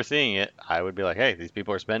I was overseeing it, I would be like, hey, these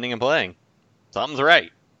people are spending and playing. Something's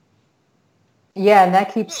right. Yeah, and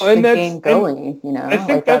that keeps And the that's- game going, you know. I think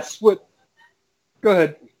like that's what. Go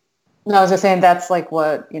ahead. No, I was just saying that's like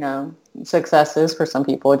what, you know, success is for some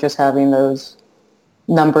people, just having those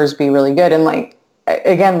numbers be really good. And like,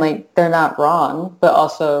 again, like they're not wrong, but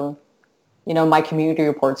also, you know, my community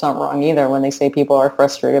reports aren't wrong either when they say people are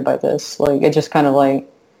frustrated by this. Like, it just kind of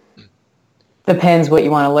like depends what you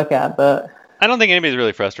want to look at, but I don't think anybody's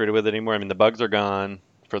really frustrated with it anymore. I mean, the bugs are gone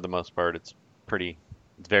for the most part. The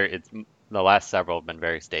last several have been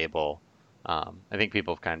very stable. I think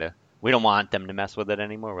people have we don't want them to mess with it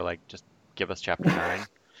anymore. We're like, just give us chapter 9.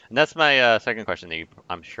 And that's my second question that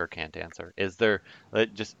I'm sure can't answer. Is there, do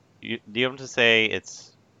you have to say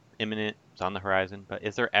it's imminent, it's on the horizon, but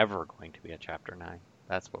is there ever going to be a chapter 9?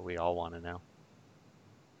 That's what we all want to know.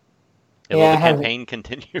 Will Yeah, the I have- campaign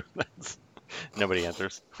continue? Nobody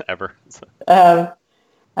answers, ever. So.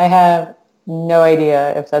 I have no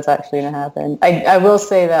idea if that's actually going to happen. I will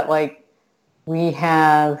say that like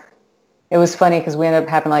it was funny because we ended up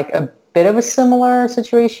having like a bit of a similar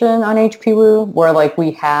situation on HP Woo where like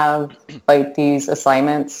we have like these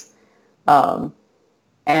assignments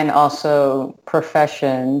and also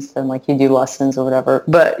professions and like you do lessons or whatever,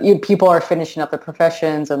 but people are finishing up the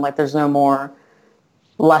professions and like there's no more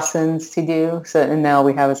lessons to do. So and now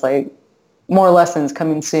we have it's like more lessons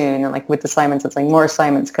coming soon, and like with assignments it's like more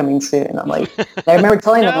assignments coming soon. I'm like, I remember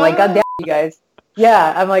telling them like, God damn you guys.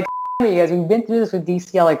 Yeah, I'm like, you guys, we've been through this with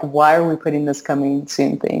DCL, like why are we putting this coming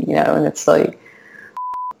soon thing, you know? And it's like,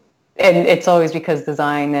 and it's always because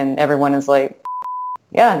design and everyone is like,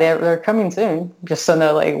 yeah, they're coming soon, just so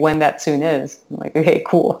know like when that soon is. I'm like, okay,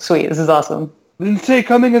 cool, sweet, this is awesome. Didn't say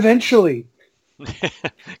coming eventually.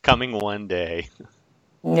 Coming one day.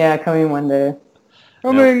 Yeah, coming one day.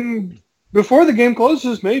 Coming before the game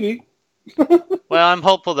closes, maybe. Well, I'm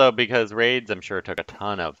hopeful though because raids, I'm sure, took a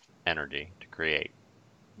ton of energy to create.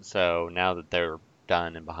 So now that they're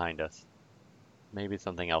done and behind us, maybe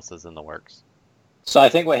something else is in the works. So I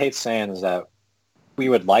think what Hate's saying is that we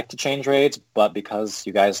would like to change raids, but because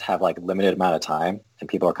you guys have like limited amount of time and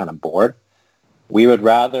people are kind of bored, we would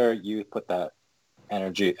rather you put that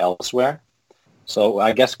energy elsewhere. So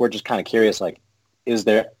I guess we're just kind of curious, like, has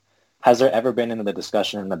there ever been in the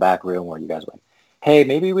discussion in the back room where you guys are like, hey,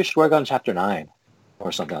 maybe we should work on chapter 9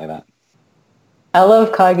 or something like that? I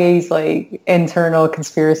love Kage's like internal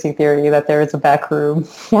conspiracy theory that there is a back room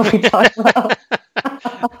where we talk about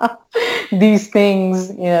these things,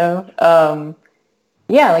 you know.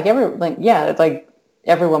 Yeah, it's like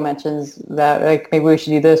everyone mentions that, like, maybe we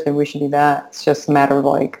should do this, maybe we should do that. It's just a matter of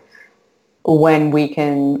like when we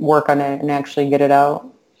can work on it and actually get it out.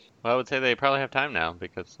 Well, I would say they probably have time now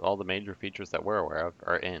because all the major features that we're aware of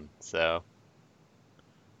are in. So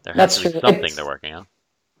there has That's to be true. something they're working on.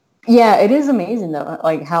 Yeah, it is amazing though,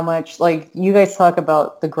 like how much, like you guys talk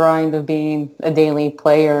about the grind of being a daily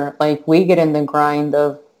player. Like we get in the grind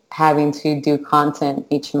of having to do content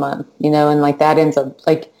each month, and like that ends up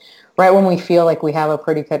like right when we feel like we have a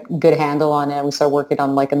pretty good handle on it, we start working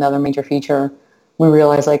on like another major feature. We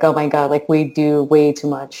realize like, oh my God, like we do way too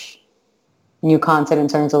much new content in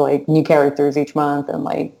terms of like new characters each month and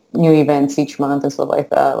like new events each month and stuff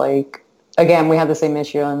like that. Like again, we have the same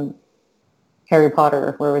issue on Harry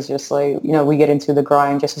Potter, where it was just like, we get into the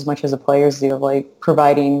grind just as much as the players do, of like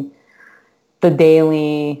providing the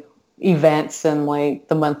daily events and like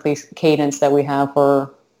the monthly cadence that we have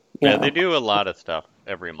for, Yeah, they do a lot of stuff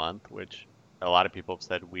every month, which a lot of people have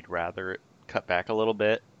said we'd rather cut back a little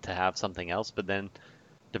bit to have something else, but then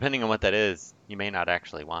depending on what that is, you may not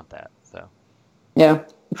actually want that. So yeah.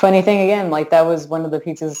 Funny thing again, like that was one of the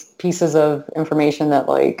pieces of information that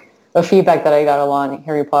like a feedback that I got along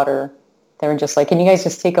Harry Potter. They were just like, can you guys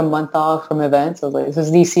just take a month off from events? I was like, this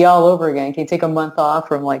is DC all over again. Can you take a month off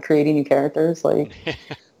from like creating new characters? Like,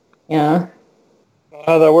 yeah.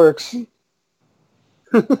 How that works.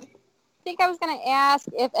 I think I was going to ask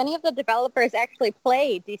if any of the developers actually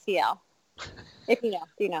play DCL. If you know,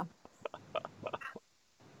 do you know?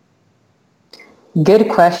 Good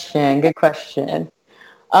question.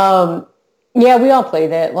 Yeah, we all played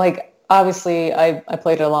it. Like, obviously, I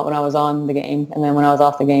played it a lot when I was on the game, and then when I was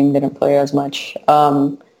off the game, didn't play it as much.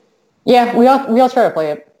 Yeah, we all try to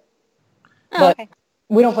play it, but Okay.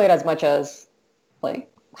 we don't play it as much as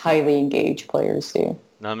like highly engaged players do.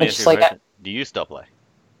 now let me It's ask you a like, question. Do you still play?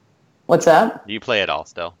 what's that? Do you play it all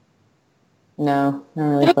still? No, I don't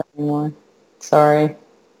really play anymore. Sorry.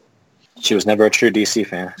 She was never a true DC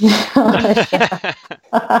fan. So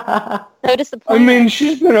I disappointing. mean,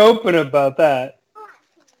 she's been open about that.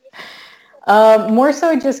 More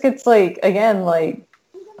so it just gets like, again, like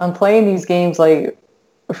I'm playing these games like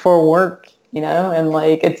for work, and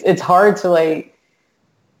like it's hard to like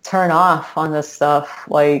turn off on this stuff.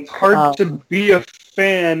 Like It's hard to be a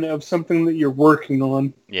fan of something that you're working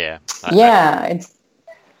on. Yeah. it's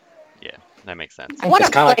Yeah, that makes sense. I want It's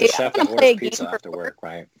to kind of like play. the chef I that want to play a orders game pizza for after work,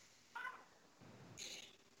 right?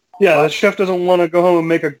 Yeah, the chef doesn't want to go home and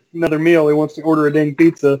make another meal. He wants to order a dang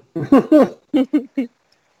pizza.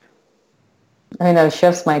 I know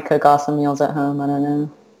chefs might cook awesome meals at home. I don't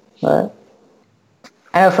know, but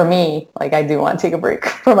I know for me, like I do want to take a break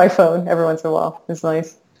from my phone every once in a while. It's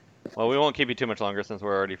nice. Well, we won't keep you too much longer since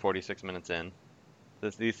we're already 46 minutes in.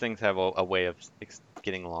 These things have a way of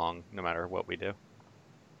getting long no matter what we do.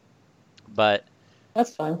 But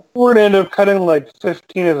That's fine. We're going to end up cutting like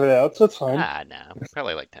 15 of it out, so it's fine. no,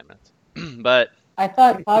 probably like 10 minutes. But I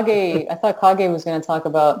thought Kage was going to talk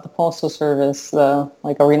about the postal service, though.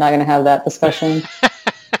 Like, are we not going to have that discussion?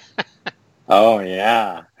 Oh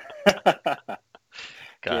yeah.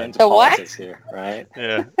 God. Into The what? politics here, right?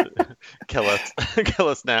 Yeah, kill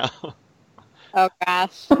us now. Oh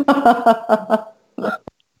gosh.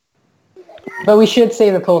 But we should say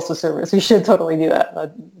the postal service. We should totally do that.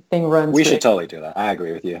 That thing runs. We should totally do that. I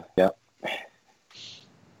agree with you. Yep.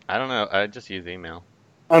 I don't know. I just use email.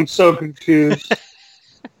 I'm so confused.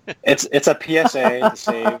 It's a PSA to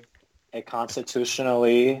save a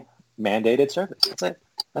constitutionally mandated service.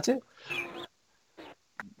 That's it.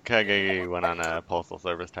 Kage went on a postal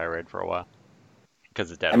service tirade for a while because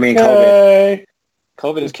his dad. I mean, Yay.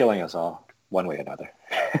 COVID is killing us all, one way or another.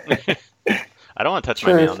 I don't want to touch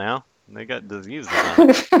True. my mail now. They got diseases on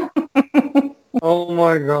it. Oh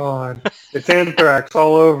my god. It's anthrax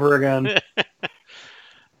all over again.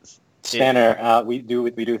 Spanner, we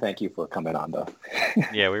do thank you for coming on, though.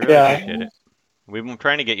 Yeah, we really appreciate it. We've been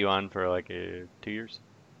trying to get you on for like 2 years.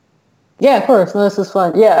 Yeah, of course. No, this is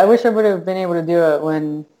fun. Yeah, I wish I would have been able to do it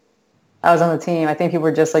when I was on the team. I think people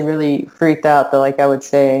were just like really freaked out that like I would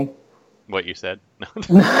say. What you said?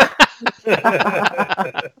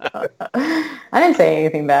 I didn't say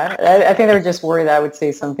anything bad. I think they were just worried that I would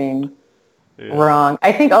say something wrong.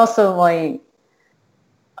 I think also like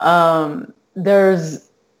there's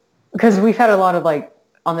because we've had a lot of like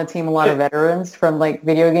on the team a lot of veterans from like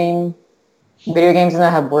video games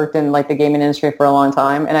that have worked in like the gaming industry for a long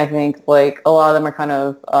time, and I think like a lot of them are kind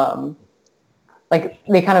of like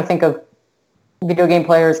they kind of think of video game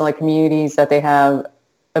players and like communities that they have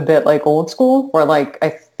a bit like old school, where like I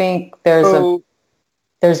think there's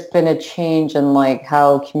been a change in like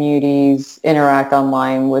how communities interact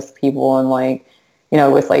online with people, and like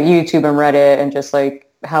with like YouTube and Reddit and just like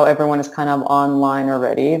how everyone is kind of online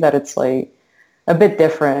already, that it's like a bit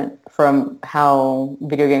different from how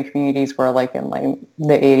video game communities were like in like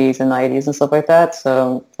the 80s and 90s and stuff like that.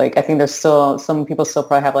 So like I think there's still some people still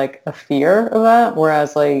probably have like a fear of that,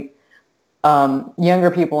 whereas like younger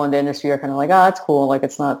people in the industry are kind of like, it's cool, like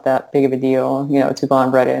it's not that big of a deal, to go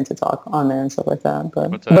on Reddit and to talk on there and stuff like that.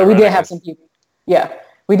 But we did have some people,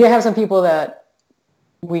 we did have some people that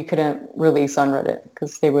we couldn't release on Reddit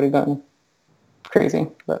because they would have gone crazy.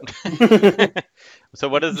 But So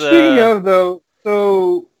what is Speaking of though,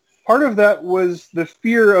 so part of that was the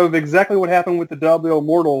fear of exactly what happened with the Diablo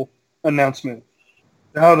Immortal announcement.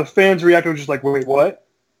 How the fans reacted was just like, wait, what?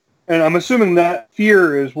 And I'm assuming that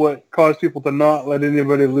fear is what caused people to not let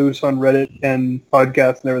anybody loose on Reddit and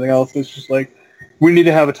podcasts and everything else. It's just like, we need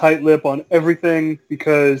to have a tight lip on everything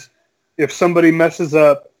because if somebody messes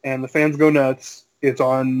up and the fans go nuts, it's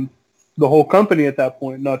on the whole company at that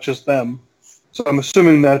point, not just them. So I'm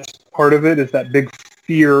assuming that's part of it, is that big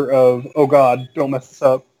fear of, oh God, don't mess this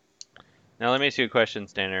up. Now let me ask you a question,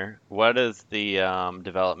 Stanner. What does the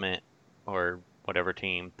development or whatever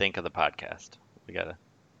team think of the podcast? We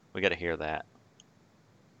gotta hear that.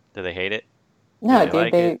 Do they hate it? No, Do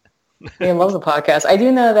dude, they love the podcast. I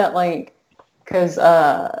do know that, like, because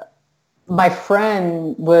my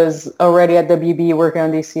friend was already at WB working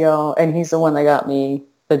on DCL, and he's the one that got me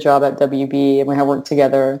the job at WB, and we had worked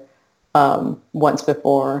together once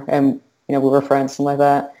before, and we were friends, something like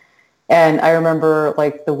that. And I remember,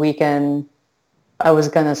 like, the weekend I was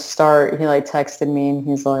gonna start, he like texted me, and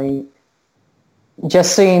he's like,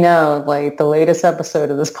 just so you know, like the latest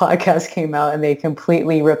episode of this podcast came out and they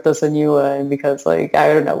completely ripped us a new one because like,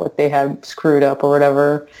 I don't know what they had screwed up or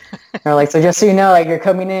whatever. They're like, so just so you know, like you're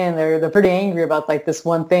coming in, they're pretty angry about like this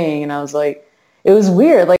one thing. And I was like, it was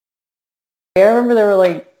weird. Like I remember they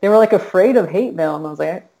were like afraid of hate mail. And I was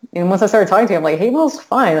like, and once I started talking to him, like hate mail's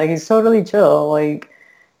fine. Like he's totally chill. Like,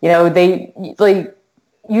 they like,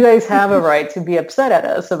 you guys have a right to be upset at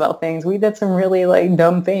us about things. We did some really like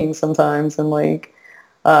dumb things sometimes, and like,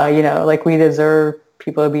 like we deserve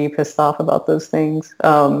people to be pissed off about those things.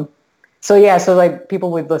 So like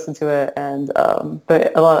people would listen to it, and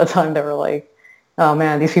but a lot of the time they were like, oh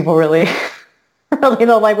man, these people really, really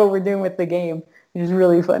don't like what we're doing with the game, which is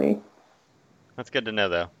really funny. That's good to know,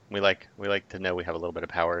 though. We like to know we have a little bit of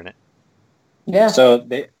power in it. Yeah. So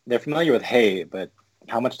they're familiar with hate, but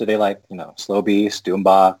how much do they like, Slow Beast,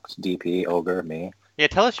 Doombox, DP, Ogre, me? Yeah,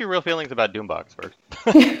 tell us your real feelings about Doombox first.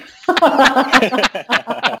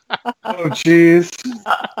 Oh, jeez.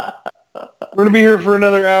 We're going to be here for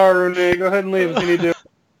another hour, Renee. Go ahead and leave if you need to.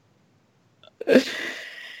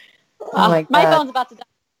 Oh my my God. phone's about to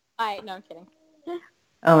die. No, I'm kidding.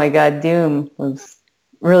 Oh my God, Doom was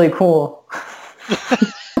really cool.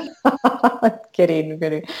 I'm kidding. No,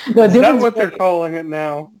 Is Doom that is what great. they're calling it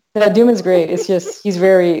now? Yeah, Doom is great. It's just he's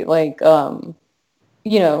very like not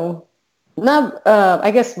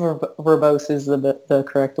I guess verbose is the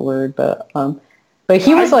correct word, but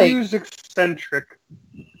he was I like, use eccentric.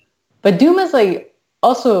 but Doom is like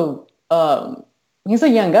also he's a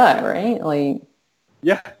young guy, right? Like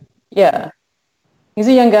yeah, he's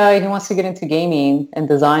a young guy. He wants to get into gaming and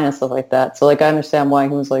design and stuff like that. So like I understand why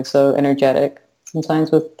he was like so energetic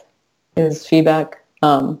sometimes with his feedback.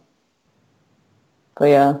 But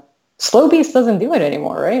yeah, Slow Beast doesn't do it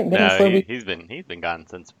anymore, right? No, he's been gone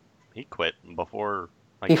since he quit before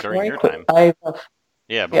during your time.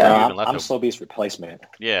 Yeah, before you even left I'm him. Slow Beast replacement.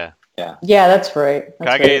 Yeah. Yeah. Yeah, that's right.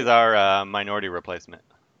 Kage is our minority replacement.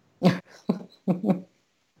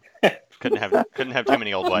 couldn't have too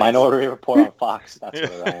many old wives. Minority Report on Fox. That's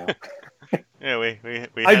where I am. Yeah, we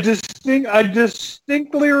I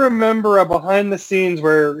distinctly remember a behind the scenes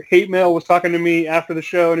where Hate Mail was talking to me after the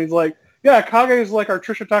show, and he's like, "Yeah, Kage is like our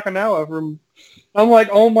Trisha Takanawa from." I'm like,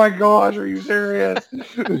 "Oh my gosh, are you serious?"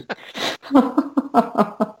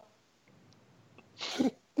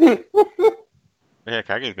 Yeah,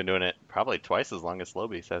 Kage's been doing it probably twice as long as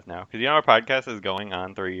Slowbeast has now. Because our podcast is going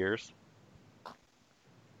on 3 years.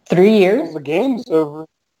 3 years? The game is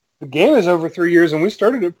over 3 years, and we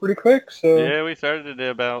started it pretty quick. So Yeah, we started it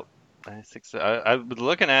about 6. I was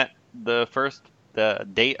looking at the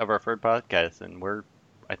date of our first podcast, and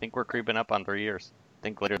I think we're creeping up on 3 years. I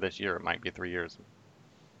think later this year it might be 3 years.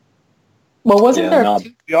 Well, wasn't there?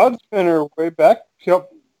 The odds spinner way back before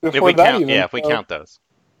that. If we count those.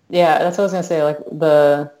 Yeah, that's what I was gonna say. Like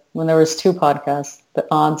when there was 2 podcasts, the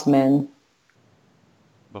oddsmen.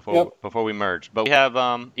 Before we merged, but we have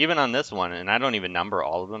even on this one, and I don't even number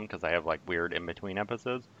all of them because I have like weird in between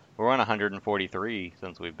episodes. We're on 143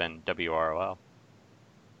 since we've been WROL,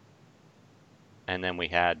 and then we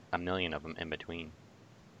had a million of them in between.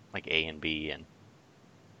 like A and B and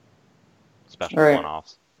special Right.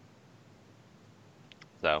 one-offs.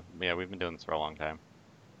 So yeah, we've been doing this for a long time.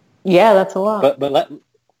 Yeah, that's a lot. But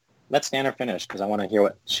let Stanner finish because I want to hear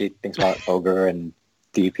what she thinks about Ogre and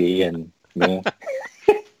DP and me.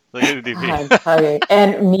 Look at the DP. God, okay.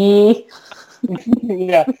 And me.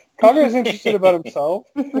 Yeah, Connor's interested about himself.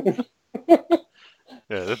 Yeah,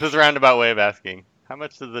 this is a roundabout way of asking, how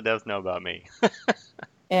much does the devs know about me?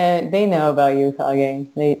 And they know about you, Kage.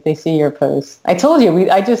 They see your posts. I told you,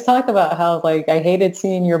 I just talked about how, like, I hated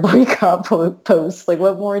seeing your boycott posts. Like,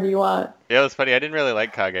 what more do you want? Yeah, it was funny. I didn't really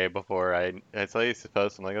like Kage before. I saw you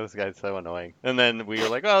post. I'm like, oh, this guy's so annoying. And then we were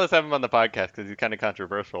like, oh, let's have him on the podcast because he's kind of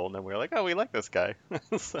controversial. And then we were like, oh, we like this guy.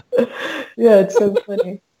 So- Yeah, it's so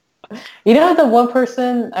funny. You know, the one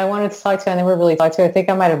person I wanted to talk to, I never really talked to, I think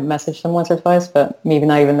I might have messaged him once or twice, but maybe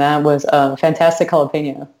not even that, was Fantastic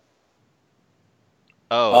Jalapeno.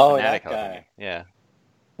 Oh, that Fnatic guy. Jalapeno. Yeah.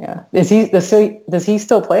 Yeah. Does he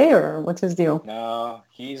still play, or what's his deal? No,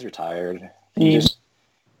 he's retired. Mm.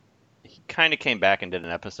 He kind of came back and did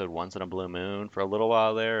an episode once in a blue moon for a little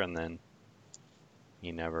while there, and then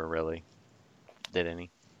he never really did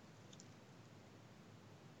any.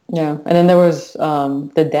 Yeah. And then there was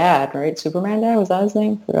the dad, right? Superman dad, was that his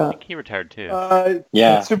name? I Forgot. think he retired too.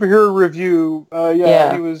 Yeah. Superhero review.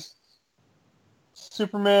 Yeah. He was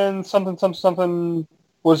Superman something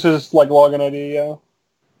was his like login ID. Yeah.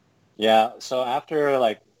 Yeah, so after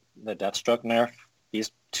like the Deathstroke nerf,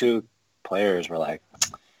 these two players were like,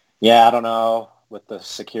 yeah, I don't know what the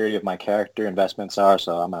security of my character investments are,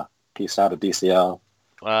 so I'm going to peace out of DCL.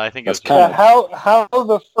 Well, I think it was That's kind Yeah, how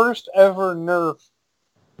the first ever nerf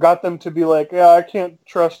got them to be like, yeah, I can't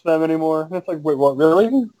trust them anymore. And it's like, wait, what? Really?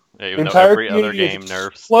 yeah, The even though entire every other community game is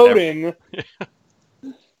nerfs. exploding.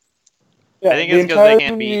 Yeah, I think the it's 'cause entire they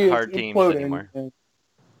can't beat community is hard teams imploding. anymore.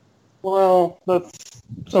 Well, that's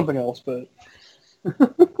something else, but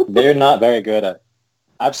They're not very good at...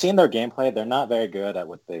 I've seen their gameplay. They're not very good at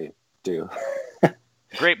what they do.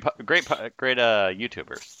 Great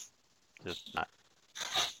YouTubers. Just not.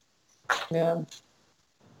 Yeah.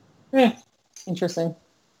 Yeah. Interesting.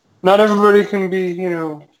 not everybody can be,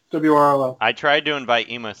 WRLL. I tried to invite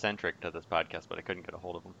Emocentric to this podcast, but I couldn't get a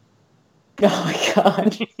hold of him. Oh my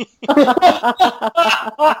god.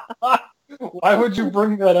 Why would you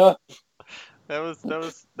bring that up? That was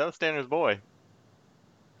Stanner's boy.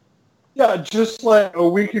 Yeah, just like a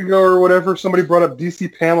week ago or whatever, somebody brought up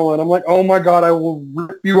DC Pamela, and I'm like, oh my god, I will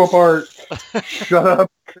rip you apart. Shut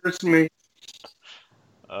up, curse me.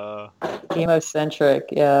 Emocentric,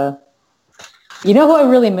 yeah. You know who I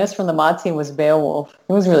really missed from the mod team was Beowulf.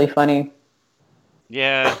 It was really funny.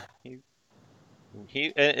 Yeah,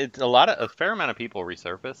 it's a fair amount of people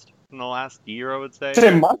resurfaced in the last year, I would say.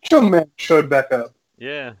 Say Macho Man showed back up.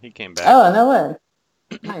 Yeah, he came back. Oh, no way.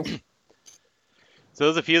 Nice. So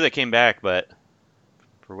there's a few that came back, but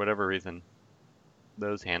for whatever reason,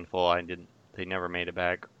 those handful, they never made it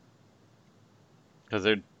back. Because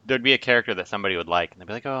there'd be a character that somebody would like, and they'd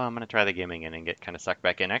be like, oh, I'm going to try the game again and get kind of sucked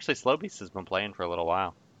back in. Actually, Slowbeast has been playing for a little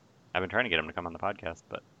while. I've been trying to get him to come on the podcast,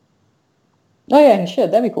 but Oh yeah, he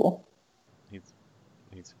should. That'd be cool.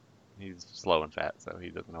 he's slow and fat, so he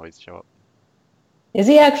doesn't always show up. Is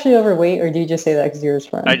he actually overweight, or do you just say that because you're his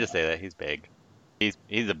friend? I just say that he's big. He's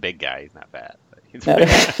a big guy. He's not fat. But he's a No.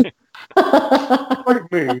 big guy. Like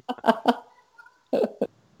me.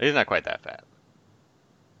 He's not quite that fat.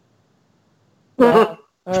 Yeah.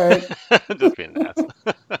 All right. Just being an ass.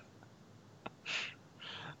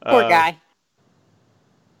 Poor guy.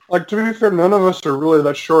 Like, to be fair, none of us are really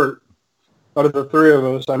that short. Out of the three of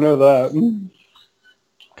us, I know that.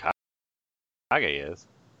 Kage is.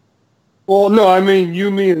 Well, no, I mean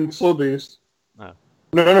you, me, and Slow Beast. Oh.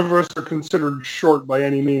 None of us are considered short by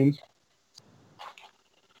any means.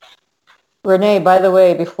 Renee, by the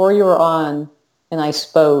way, before you were on and I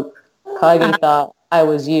spoke, Kage thought I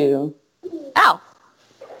was you. Oh.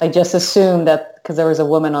 I just assumed that because there was a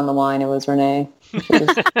woman on the line, it was Renee. Which is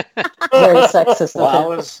very sexist.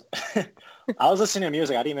 Well, of him. I was listening to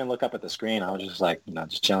music. I didn't even look up at the screen. I was just like,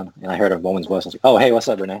 just chilling. And I heard a woman's voice. I was like, oh, hey, what's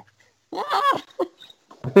up, Renee? Ah.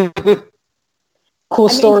 Cool I mean,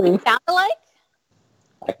 story. you sound alike?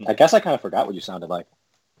 I guess I kind of forgot what you sounded like.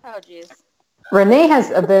 Oh, jeez. Renee has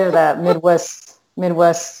a bit of that Midwest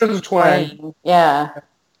This is twang. twang. Yeah.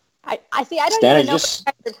 I see. I don't Stanley, even know just-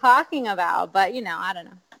 what you're talking about, but I don't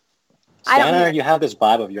know. Stanner, you have this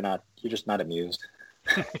vibe of you're just not amused.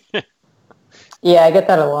 Yeah, I get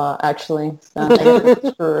that a lot, actually. So I guess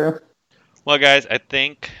it's true. Well, guys, I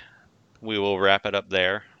think we will wrap it up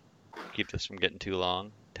there. Keep this from getting too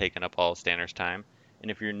long, taking up all Stanner's time. And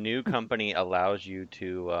if your new company allows you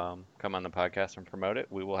to come on the podcast and promote it,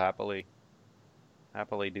 we will happily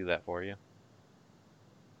do that for you.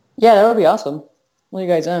 Yeah, that would be awesome. What do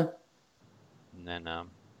you guys know? And then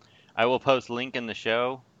I will post link in the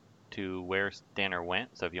show to where Stanner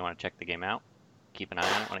went. So if you want to check the game out, keep an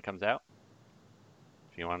eye on it when it comes out.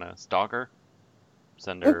 If you want to stalk her,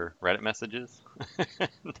 send her Reddit messages.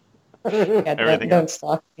 Yeah, don't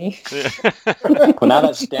stalk me. Well, now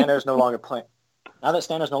that Stanner's no longer playing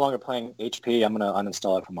HP, I'm gonna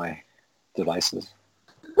uninstall it from my devices.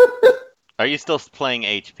 Are you still playing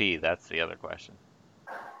HP? That's the other question.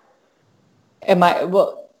 Am I?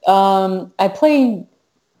 Well, I played.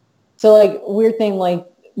 So like weird thing, like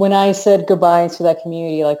when I said goodbye to that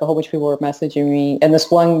community, like a whole bunch of people were messaging me, and this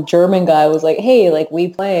one German guy was like, "Hey, like we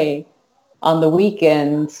play on the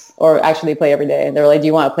weekends, or actually they play every day." And they were like, "Do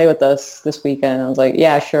you want to play with us this weekend?" And I was like,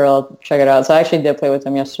 "Yeah, sure, I'll check it out." So I actually did play with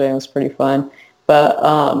them yesterday. It was pretty fun. But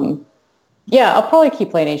yeah, I'll probably keep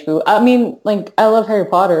playing HP. I mean, like I love Harry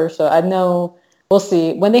Potter, so I know we'll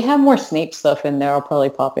see when they have more Snape stuff in there. I'll probably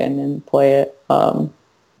pop in and play it.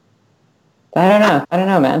 I don't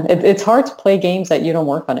know, man. It's hard to play games that you don't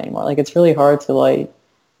work on anymore. Like it's really hard to like,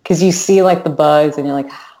 because you see like the bugs and you're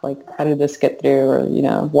like how did this get through, or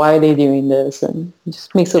why are they doing this, and it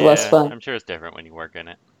just makes it less fun. I'm sure it's different when you work in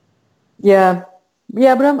it. Yeah,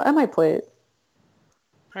 but I might play it.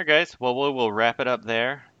 All right, guys. Well, we will wrap it up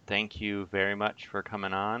there. Thank you very much for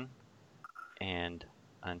coming on, and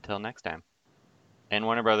until next time. And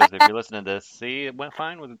Warner Brothers, if you're listening to this, see, it went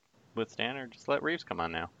fine with Stanner. Just let Reeves come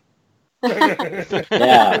on now.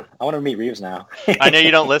 Yeah, I want to meet Reeves now. I know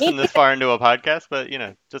you don't listen this far into a podcast, but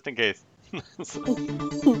just in case.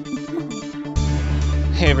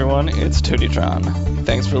 Hey everyone, it's Tootitron.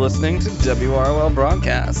 Thanks for listening to WROL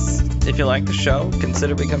Broadcasts. If you like the show,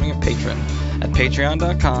 consider becoming a patron at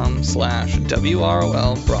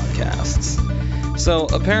patreon.com/WROL Broadcasts. So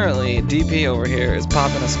apparently, DP over here is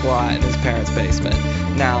popping a squat in his parents' basement.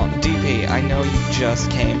 Now, DP, I know you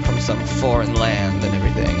just came from some foreign land and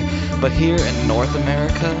everything, but here in North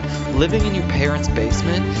America, living in your parents'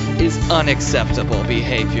 basement is unacceptable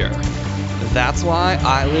behavior. That's why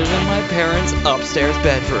I live in my parents' upstairs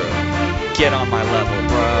bedroom. Get on my level,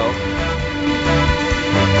 bro.